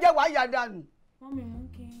gbọ́dọ̀ fún ẹ̀jẹ̀ wàá yà dànù.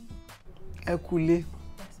 ẹ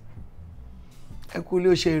kúlé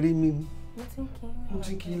ó ṣe rí mi. mo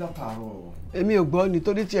ti kí látàárọ̀. èmi ò gbọ́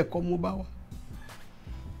nítorí tí ẹ̀kọ́ mo bá wà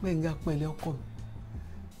Gbénga pẹ̀lẹ́ ọkọ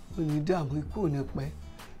mi ò ní dààmú ikú ò ní pẹ́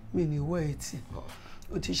mi ní wọ́ ẹ̀ tì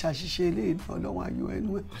ó ti ṣàṣìṣe eléyìí náà lọ́wọ́ ayọ̀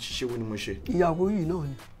ẹnu ẹ̀. àṣìṣe wo ni mo ṣe. ìyàwó yìí náà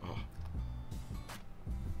ni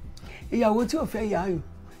ìyàwó tí ò fẹ́ yà áyùn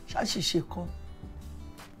ṣàṣìṣe kan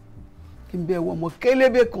kí n bẹ wọ ọmọ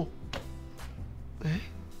kélébé kan.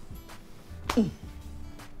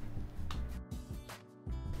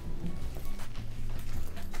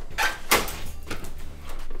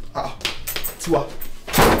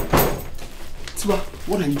 Tiwa,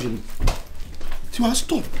 what are you doing? Tiwa,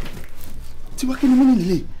 stop. Tiwa, kí ni mo ní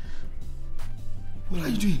nílé? What are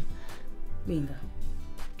you doing? Gbénga,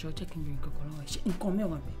 jọ̀ọ́ jẹ́ kí n bèrè nǹkan lọ́wọ́ ẹ̀. Ṣé nǹkan mi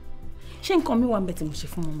wà ńbẹ̀? Ṣé nǹkan mi wà ńbẹ̀ tí mo ṣe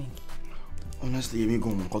fún mọ́mì? Honestly, èmi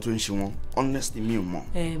gan mọ̀ nǹkan tó ń ṣe wọ́n. Honestly, mi ò mọ̀.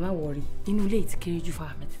 Má worry, inú ilé ti kéré jù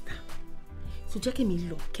fáwọn mẹ́tẹ̀ẹ̀ta. So jẹ́ kí mi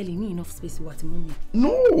lọ, kẹ́lẹ̀ ní enough space wà tí mọ́mì. No,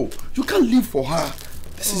 you can't live for her.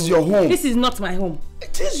 This is your home. This is not my home.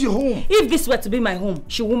 It is your home. If this were to be my home,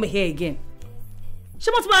 she won't be here again. Ṣé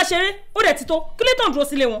mo ti máa ṣeré? Ó dẹ̀ ti tó. Kí ló tó ń dúró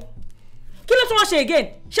sílé wọn? Kí ló tún wá ṣe again?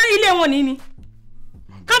 Ṣé ilé wọn ní ni?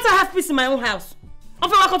 Can't I have peace in my own house? Wọ́n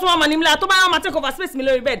fẹ́ wá kó tún wá mọ̀ ní mílíọ̀nù tó bá wá máa take over space mi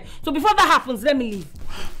lórí bed. So before that happens, let me leave.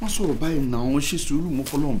 Má sọ̀rọ̀ báyìí náà, ṣe sùúrù mo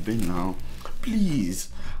fọlọ́run bẹ́ẹ̀ náà. Please.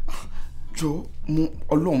 Jọ̀ọ́,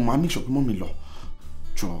 Ọlọ́run máa make sure pé mọ́mì lọ.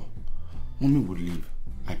 Jọ̀ọ́, mọ́mì will leave.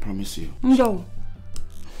 I promise you. Ǹjọ́.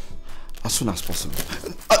 As soon as possible.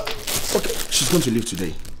 Okay, she's going to leave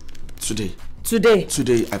today.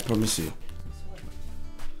 Today, I promise you.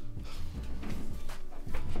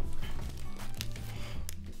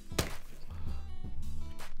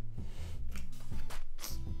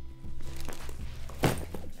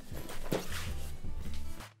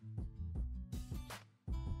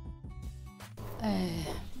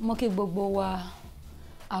 Mo kí gbogbo wa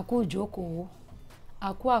a kú ìjókòó,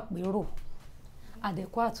 a kú àpérò,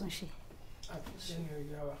 àdẹ̀kú àtúnṣe.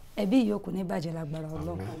 Ẹbí ìyókù ní bàjẹ́ lágbára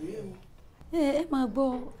Ọlọ́run. Ẹ máa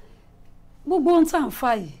gbọ́ gbogbo ohun tá à ń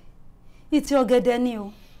fà yìí ìtì ọ̀gẹ̀dẹ̀ ni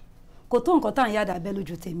o kò tó nǹkan tá à ń yàdà bẹ́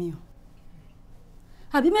lójú tèmi o.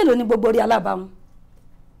 Àbí mélòó ni gbogbo orí alábàáhùn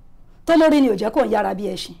tó lórí ni ò jẹ́ kó ń yára bí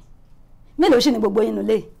ẹṣin mélòó sì ni gbogbo inú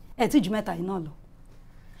lé ẹ̀ tí ju mẹ́ta yìí náà lọ.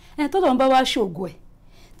 Tó lọ́n bá wá ṣògo ẹ̀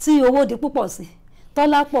tí owó di púpọ̀ sí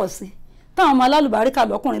tọ́lá pọ̀ sí táwọn ọmọ alálùbáríkà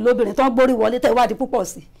lọ́kùnrin lóbìnrin tó ń gbórí wọlé tẹ̀ wá di púpọ̀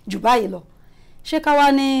sí jù báyìí lọ. Ṣé ká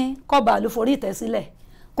wá ní kọ́ba àlùforí ìtẹ́ sílẹ̀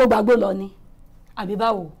kó kó gbàgbó lọ ni àbí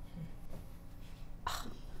báwo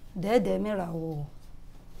dẹ́ẹ̀dẹ́ mẹ́ra o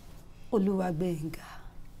Olúwagbénga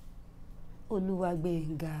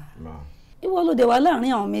Olúwagbénga ìwọ ló dé wá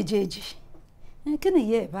láàrin àwọn méjèèjì kí ni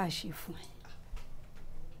ìyá ẹ̀ bá ṣe fún ẹ.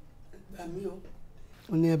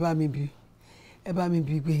 ó ní ẹ bá mi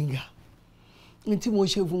bí Gbénga ní tí mo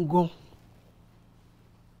ṣe fún gan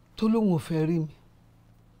tó lóun ò fẹ́ rí mi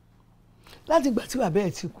láti ìgbà tí bàbá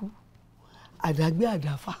ẹ̀ ti kú àdágbé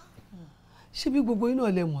àdáfà ṣé bí gbogbo iná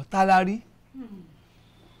lẹ mọ̀ tá la rí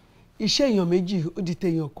iṣẹ́ èèyàn méjì ó di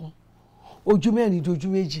tèèyàn kan ojú mẹ́rin dojú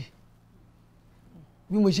méjì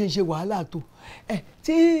bí mo ṣe ń ṣe wàhálà tó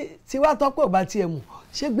tí wàá tọ́pọ̀ bá tiẹ̀ mọ̀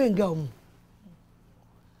ṣé Gbénga ò mọ̀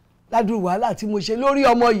ládùúgbò wàhálà tí mo ṣe lórí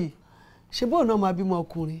ọmọ yìí ṣe bóun náà máa bímọ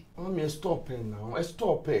ọkùnrin. Mọ́mí ẹ stop ẹ náà ẹ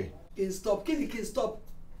stop ẹ. kí n stop kí ni kí n stop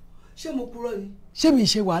ṣé mo kúrò ni. ṣé mi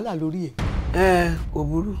ṣe wàhálà lórí ẹ. kò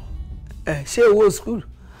burú ṣé owó school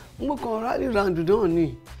mo kàn rally round náà ni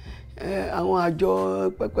àwọn àjọ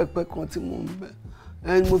pẹ́pẹ́pẹ́ kan tí mo ń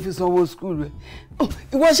bẹ mo fi sanwó school rẹ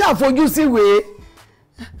ìwọ ṣàfojú síwèé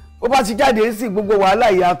ó bá ti jáde sí gbogbo wàhálà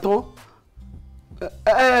ìyá tán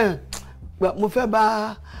mo fẹ́ bá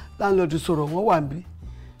láńlọ́ọ̀dù sọ̀rọ̀ wọ́n wà níbí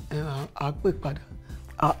à á pè padà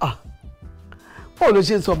báwo ló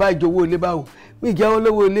ṣe ń sọ báyìí jowó ilé báwo mi jẹ́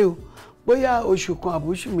olówó ilé o bóyá oṣù kan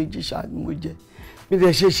àbóṣù méjì ṣáà ni mo jẹ mi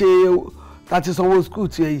dẹ̀ ṣe láti sanwó school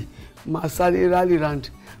tiẹ̀ yìí màá sáré rally round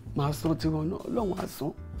màá san tiwọn náà ọlọ́run á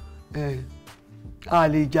san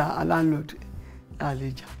àlejà aláǹlọ́ọ̀dù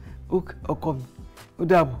àlejà ọkọ mi ó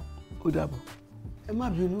dàbọ̀ ẹ má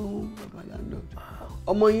bínú bàbá aláǹlọ́ọ̀dù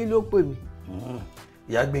ọmọ yín ló pè mí.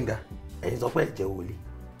 ìyá Gbénga ẹ̀yin sọ pé ẹ jẹ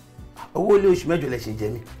owó ilé oṣù mẹ́jọ lẹ ṣe jẹ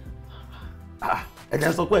mí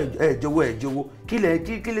ẹ̀dẹ̀ sọ pé ẹ jọ̀wọ́ kí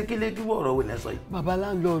ọ̀rọ̀ wo lẹ sọ yìí. bàbá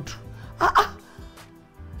láńlọ́ọ̀dù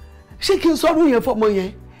ṣé kí n sọrú yẹn fọmọ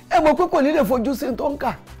yẹn ẹ mọ̀ pé kò ní lè fojú sí tó ń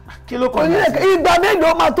kà. kí ló kọ́ ní ẹ̀sìn. ìgbà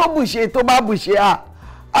mélòó máa tó bùṣe tó bá bùṣe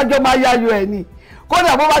àjọ máa yáyọ ẹ̀ ni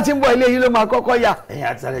kódà bó bá ti ń bọ̀ ilé yìí ló máa kọ́kọ́ yà. ẹ̀yin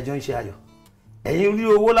àti àrẹjọ ń ṣe ayọ̀ ẹ̀yin rí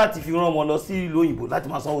owó láti fi rán ọmọ lọ sí ìlú òyìnbó láti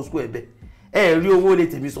máa sanwó sukú ẹ̀bẹ̀ ẹ̀ rí owó lè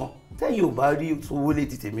tèmi san tẹ́yìn ò bá rí owó lè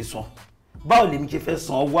ti tèmi san báwo lèmi ṣe fẹ́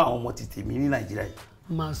san owó àwọn ọmọ ti tèmi ní Nàìjíríà yìí.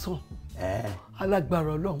 máa san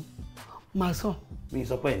alágbára Ọlọ́run máa san. mi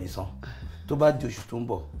sọ pé ẹ̀ ní san tó bá di oṣù tó ń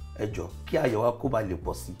bọ̀ ẹ jọ kí ayọ̀ wa kó ba lè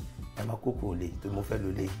pọ̀ sí ẹ máa kókó lè tó mo fẹ́ lò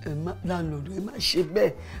lé. ẹ má láńlọ́ọ̀dù ẹ má ṣe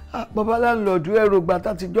bẹ́ẹ̀ bàbá láńlọ́ọ̀dù ẹ rògbà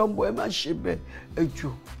tá ti jọ ń bọ̀ ẹ má ṣe bẹ́ẹ̀ ẹ jọ.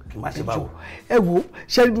 kì í má ṣe báwo. ẹ wo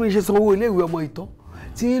ṣé bí mo ṣe sanwó iléèwé ọmọ ìtọ́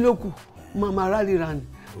tí yín ló kù máa rálì rani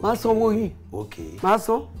máa sanwó yín. ok máa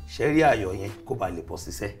san. ṣe rí ayọ̀ yẹn kó ba lè pọ̀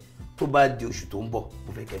síṣẹ́ tó bá di oṣù tó ń bọ̀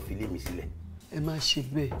mo fẹ́ kẹ́ fi lé mi sílẹ̀. ẹ má ṣe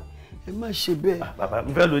bẹ́ẹ̀ ẹ má ṣe bẹ́ẹ̀. bàbá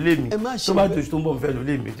mo fẹ́ lò lé mi ẹ má ṣe tó bá di oṣù tó ń bọ̀ mo fẹ́ lò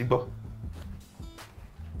lé mi ti gbọ́.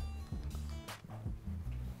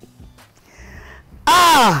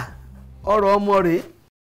 ọ̀rọ̀ ọmọ rèé.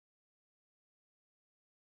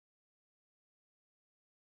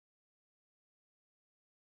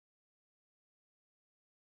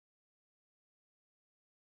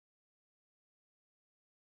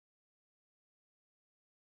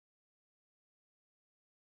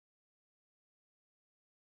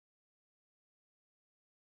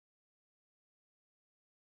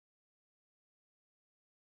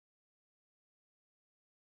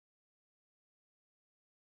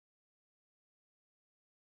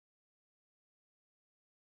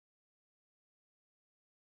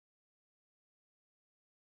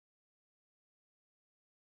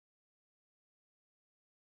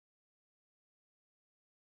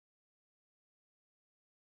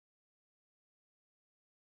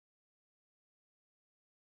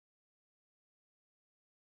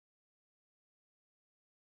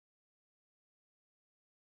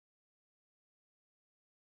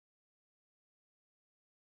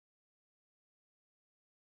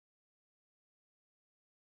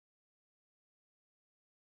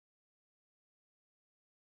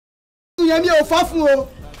 yẹn mi ò fọ́ fún o.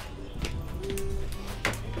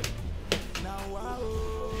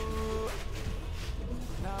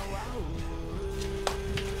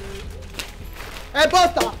 ẹ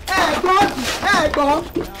bọ́ta ẹ gbọ́ ẹ gbọ́.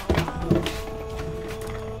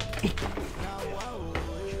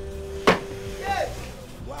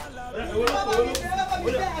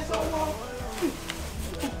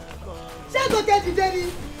 ṣé kò tẹ́ ti dé ni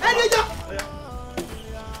ẹni jọ.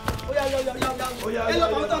 ẹ lọ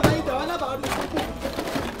bàbá tó ń bá yín tẹ̀ wọ́n lábàá rú ìkókò.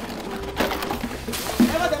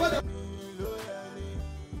 ẹ bá tẹ̀ bá tẹ̀.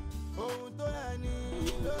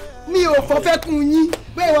 mi ò fọ́ fẹ́ kun yín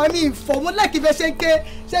bẹ́ẹ̀ wá mi ìfọ̀ mo láìkí bẹ́ẹ̀ ṣe ń ké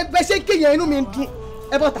bẹ́ẹ̀ ṣe ń ké yẹn inú mi ń dùn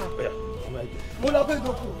ẹ bọ́ ta. mo lọ kó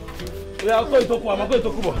ìtókù. ìyá kó ìtókù àmọ́ kó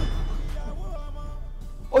ìtókù bọ̀.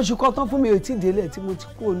 ó oṣù kan tán fún mi ò tí ì délẹ̀ tí mo ti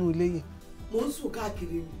kú ònú ilé yẹn. mo ń sùn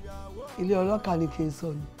káàkiri ni. ilé ọlọ́kà ni kí n sọ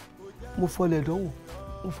ni mo fọlẹ̀ dánwò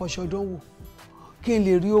mo fọṣọ dánwò kí n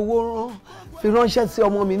lè rí owó fi ránṣẹ́ sí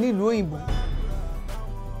ọmọ mi nílùú òyìnbó.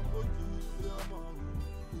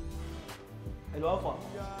 ẹ lọ́ọ́ fà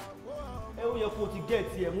ẹ ó yẹ kó o ti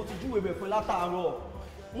gẹ̀ẹ́tì ẹ̀ mo ti júwèé bẹ̀ fún látàárọ̀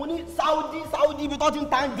mo ní Saudi ibi tó ti ń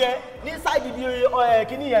ta ń jẹ ní sáìdì ibi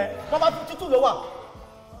kìíní yẹn tó bá fi tútù ló wà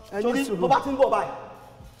sórí tó bá ti ń bọ̀ báyìí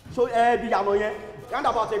so bí yàmọ̀ yẹn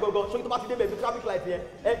yàrá bá ti gbọ̀ngàn sórí tó bá ti débẹ̀ bí traffic light yẹn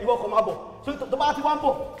ìwọ kan máa bọ̀ sórí tó bá ti wá ń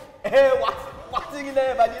bọ̀ wá sí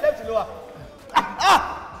ilẹ̀ ìbàdí lẹ́ẹ̀tì ló wà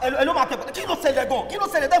ẹ ló máa tẹ̀ kí ló ṣẹlẹ̀ gan kí ló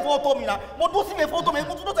ṣẹlẹ̀ tẹ́ fọwọ́ tó mi náà mo dún sí mi fọwọ́ tó mi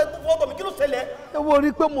mo tún tó fọwọ́ tó mi kí ló ṣẹlẹ̀. ẹ wo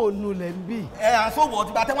rí pé mo nulẹ̀ ń bì. àṣọwọ̀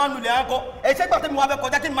ọ̀tìgbà tẹ́ wọ́n á nulẹ̀ á kọ́ ṣé gbà tẹ́mi wá fẹ́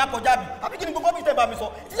kọjá kí mi má kọjá bì àbí kí ni gbogbo bí tẹ́ bá mi sọ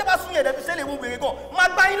tíṣẹ́ bá sún yẹn dẹ́ fi ṣẹlẹ̀ ìwọ̀n wèrè gan máa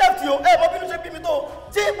gbá yín lẹ́fì o mọ bínú ṣe bí mi tó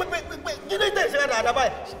tí kí ló dé ìṣẹ́gàdà àdá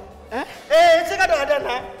báyìí. ìṣẹ́gàdà àdá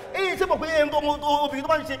náà èyí ṣe mọ̀ pé obìnrin tó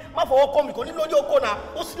bá ń ṣe má fọwọ́ kọ́ mi kò ní lójú ọkọ náà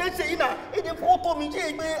ó sì lè ṣe yìí náà èdè fọwọ́ tó mi ṣe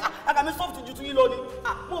é pé àgàmí soft ju tún yín lọ ni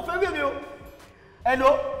mo fẹ́ wéèrè o. hello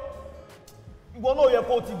ìwọ náà yẹ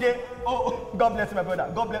kó o ti dé oh God bless my brother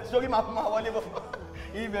God bless sórí máa wọlé bọ̀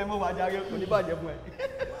ibẹ̀ mo wà járe kò ní bàjẹ́ fún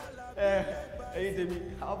ẹ ẹyin tèmi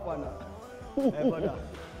àpànà ẹ bọ́dà.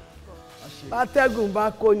 bátẹ́gùn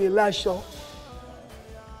bá kóni láṣọ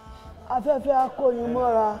afẹ́fẹ́ á kóni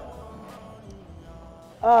mọ́ra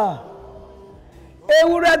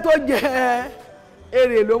ewúrẹ́ tó jẹ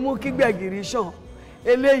èrè ló mú kí gbẹ̀gìrì ṣàn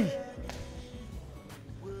eléyìí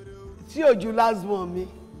tí òjú lásìmọ̀ mi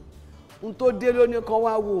n tó dé lóní kan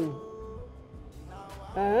wá wò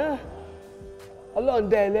ó ọlọ́run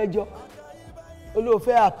dá ẹ lẹ́jọ́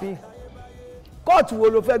olóòfẹ́ àpín kóòtù wo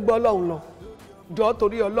ló fẹ́ gbọ́ ọlọ́run lọ jọ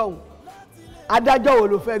torí ọlọ́run adájọ́ wo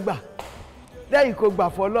ló fẹ́ gbà lẹ́yìn kó gbà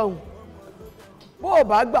fọlọ́run bó o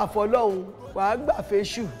bá gbà fọlọ́run wàá gbà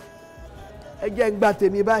fẹ́ṣù ẹ jẹ́ ń gba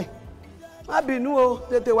tèmi báyìí má bínú o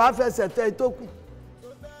tètè wàá fẹsẹ̀ tẹ tó kù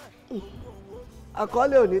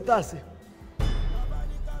àkọọ́lẹ̀ ò ní tàsé.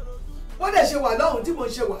 wọ́n dẹ̀ ṣe wà lọ́hùn tí mo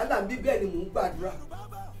ṣe wàhálà ń bí bẹ́ẹ̀ ni mò ń gbàdúrà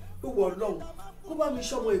ó wọ ọlọ́run kó bá mi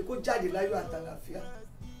ṣọmọ èkó jáde láyọ̀ àtàlàfíà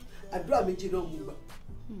àdúrà méjì náà mo gbà.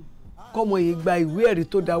 kọ́mọ yìí gba ìwé ẹ̀rí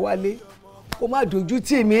tó dá wálé kó má dojú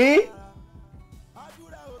tì mí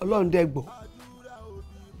ọlọ́run dẹ̀ gbọ́.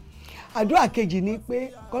 àdúrà kejì ni pé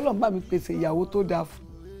kọ́lọ́n bá mi pèsè ìyàwó tó dáa fún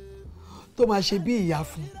tó máa ṣe bí ìyá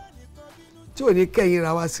fún tí ò ní kẹ́yìn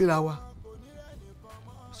ra wa síra wa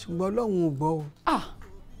ṣùgbọ́n ọlọ́run ò gbọ́ o.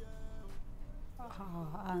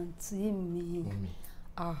 àǹtí mi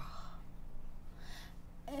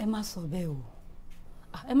ẹ má sọ bẹ́ẹ̀ o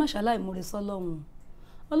ẹ má ṣàlàyé múre sọ́lọ́run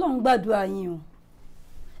ọlọ́run gbàdúrà yín o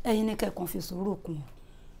ẹ̀yin ní kẹ́kàn fi sùúrù kún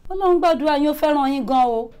o ọlọ́run gbàdúrà yín ó fẹ́ràn yín gan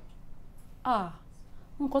o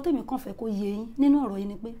nǹkan tèmi kàn fẹ́ kó yé yín nínú ọ̀rọ̀ yín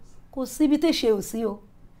ni pé kò síbi tí ṣe ò sí o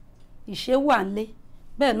ìṣe wà ńlé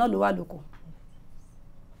bẹ́ẹ̀ náà ló wà lóko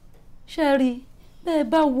ṣe rí bẹ́ẹ̀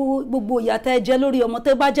bá wo gbogbo ìyà tẹ́ jẹ lórí ọmọ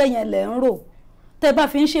tẹ́ bá jẹ́ yẹn lẹ̀ ń rò tẹ́ bá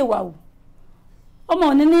fi ń ṣèwà o ọmọ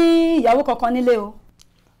ò ní ní ìyàwó kankan nílé o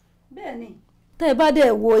bẹ́ẹ̀ ni tẹ́ bá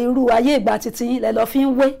dẹ̀ wo irú ayé ìgbà títí lẹ̀ lọ́ fi ń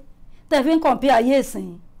wé tẹ́ fi ń kọ̀ǹpí ayé ìsìn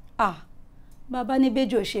bàbá ní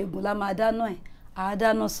bẹ́jọ́ ìṣègùn la máa dáná ẹ̀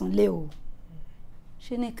àádáná sùnlé o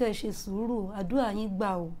ṣe ní kẹ́ ẹ ṣe sùúrù àdúrà yín gbà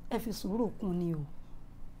o ẹ fi sùúrù kún ni o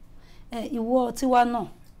ìwọ tiwa náà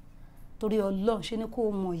torí Ọlọ́run ṣe ní kó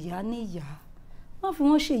o mọ̀ ìyá ní ìyá má fi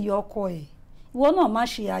wọ́n ṣe ìyá ọkọ ẹ̀ ìwọ náà má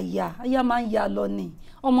ṣe aya máa ń ya lọ ni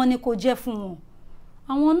ọmọ ni kò jẹ́ fún wọn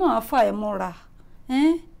àwọn náà á fà ẹ́ mọ́ra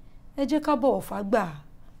ẹ jẹ́ ká bọ̀wọ̀ fágbà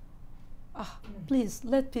please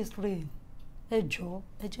let peace reign ẹ jọ̀ọ́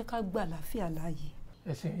ẹ jẹ́ ká gbà láfíà láàyè.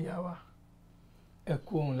 ẹ̀sìn ìyá wa ẹ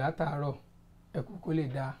kú ohun látàárọ̀ ẹ kú kó lè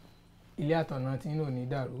dá ilé àtọ̀nà tí ń lò ní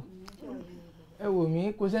dàrú ẹ wò mí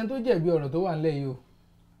kò sẹ́ni tó jẹ̀bi ọ̀rọ̀ tó wà nílẹ̀ yìí o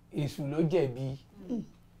èṣù ló jẹ̀bi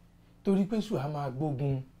torí pé èṣù á máa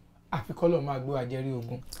gbógun àfikọ́lọ̀ máa gbé àjẹrí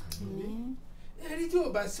ogun. ẹ̀rí tí ò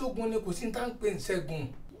bá sí ogun ni kò sí ní tá ń pè ń ṣẹ́gun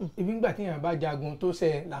ibi ńgbà tí èèyàn bá jagun tó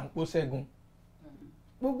ṣẹ là ń pò ṣẹ́gun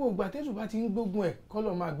gbogbo ìgbà tẹ́sù bá ti ń gbógun ẹ̀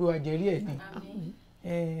kọ́lọ̀ máa gbé àjẹrí ẹ̀ ni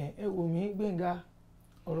ẹ wò mí Gbénga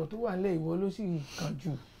ọ̀rọ̀ tó wà nílẹ̀ ìwọ ló sì kàn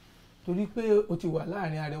jù torí pé o ti wà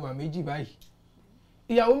láàrin arẹwà méjì báyìí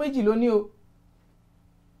ìyàwó méjì ló ní o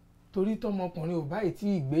torí tọmọkùnrin ò báyìí tí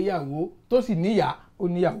ìgbéyàwó tó sì níyà ó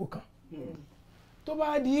níyàwó kan tó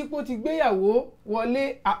bá di ipò ti gbéyàwó wọlé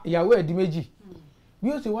ìyàwó ẹ̀ di méjì bí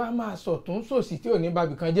ó sì wá máa sọ̀tún sòsì tí ò ní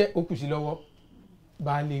babì kan jẹ́ ó kù sí lọ́wọ́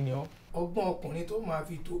baálé ni ọ́ ọgbọ́n ọkùnrin tó máa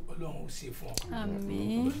fi tó Ọlọ́run ó ṣe fún ọ.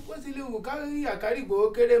 àmín. ó sì lè wò kárí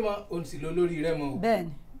àkárìgbò kéré mọ òun sì lọ lórí rẹ mọ o.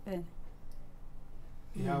 bẹ́ẹ̀ni bẹ́ẹ̀ni.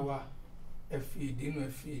 ìyá wa ẹ fi ìdénú ẹ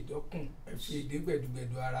fi ìdọ́kùn ẹ fi ìdé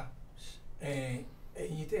gbẹ̀dùgbẹ̀dù ara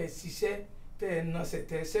ẹ̀yin tẹ́ ẹ ṣiṣẹ́ tẹ́ ẹ nọsẹ̀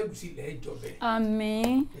tẹ́ ẹ ṣẹ́gun sílẹ̀ ẹ jọ̀bẹ̀.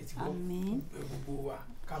 àmín àmín. gbogbo wa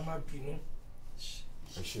ká má bínú.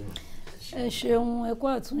 ẹ ṣeun ẹ kú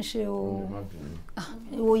àtúnṣe o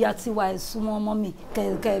ìwòyà ti wà ẹ̀sùnmọ́ ọmọ mi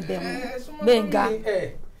kẹ̀kẹ́ ẹ̀bẹ̀ wọn Gbénga.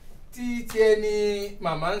 tí tiẹ̀ ni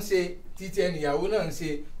màmá ń ṣe tí tiẹ̀ níyàwó náà ń ṣe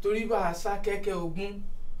torí bá a sá kẹ́kẹ́ ogún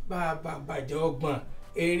bá a bàjẹ́ ọgbọ̀n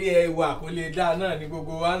eré ẹwà kò lè dá náà ní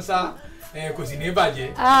gbogbo wa ń sá kò sì ní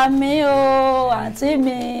bàjẹ́. àmín o àǹtí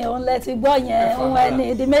mi òun lẹ ti gbọ́ yẹn òun ẹni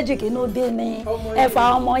ìdí méjì kínú bí ni ẹ fa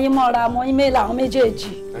ọmọ yín mọ́ra ọmọ yín mélòó àwọn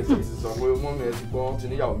méjèèjì. ẹ ti sọ pé mọ́mí ẹ ti gbọ́ ti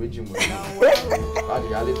níyàwó méjì mọ́ láti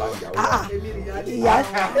yálé láti yàwó. ìyá.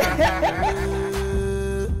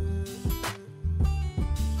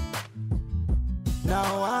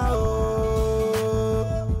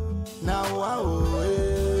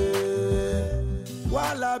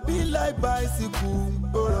 Wàhálà bí láì bicycle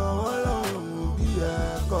ó ràn wọ́n lọ́rùn bí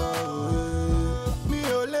ẹ̀kọ́ òye. Mi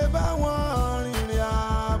ò lè bá wọn rìnrìn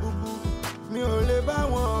àbùkù, mi ò lè bá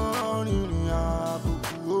wọn rìnrìn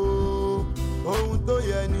àbùkù o. Ohun tó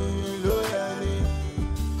yẹ ni ló yẹ ni,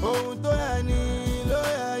 ohun tó yẹ ni ló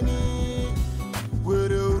yẹ ni.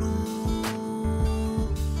 Wèrè òru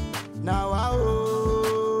nàwa o,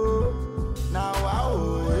 nàwa o.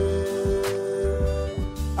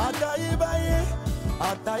 Àtayébáyé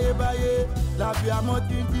àtayébáyé làbí amọ́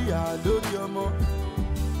tí ń jìyà lórí ọmọ.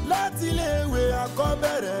 Láti iléèwé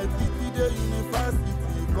àkọ́bẹ̀rẹ̀ títí dé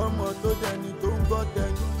yunifásitì kọ́mọ tó dẹni tó ń gbọ́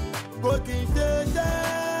tẹnu. Kò kì í ṣe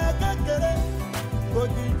iṣẹ́ kékeré, kò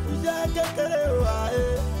kì í ṣiṣẹ́ kékeré o àyè.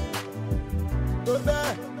 Tó bẹ́ẹ̀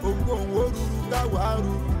òǹkóhùn ó ruru káwá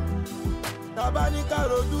ruru. Tàbá ní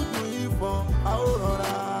kárò dúdú ìfọ̀n àwòrán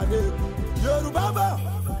àdékùn. Yorùbá bọ̀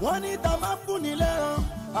wọ́n ní ta máa fún ni lẹ́ràn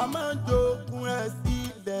a máa ń jogún ẹ̀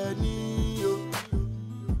sílẹ̀ ní o.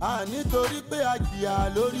 Nítorí pé a jìyà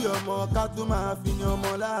lórí ọmọ ká tún máa fi ní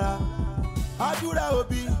ọmọ lára. Àdúrà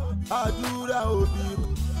òbí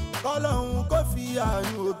kọ́lọ́hún kó fi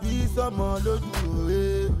àánú òbí sọ́mọ lójú òwe.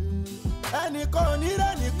 Ẹnìkan ò ní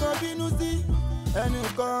rẹ̀ nìkan bínú sí,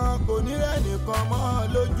 ẹnìkan kò ní rẹ̀ nìkan mọ́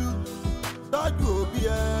lójú. Tọ́jú òbí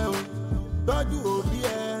ẹ o, tọ́jú òbí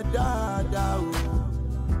ẹ dáadáa o.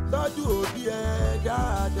 Tọ́jú òbí ẹ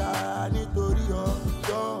dáadáa nítorí.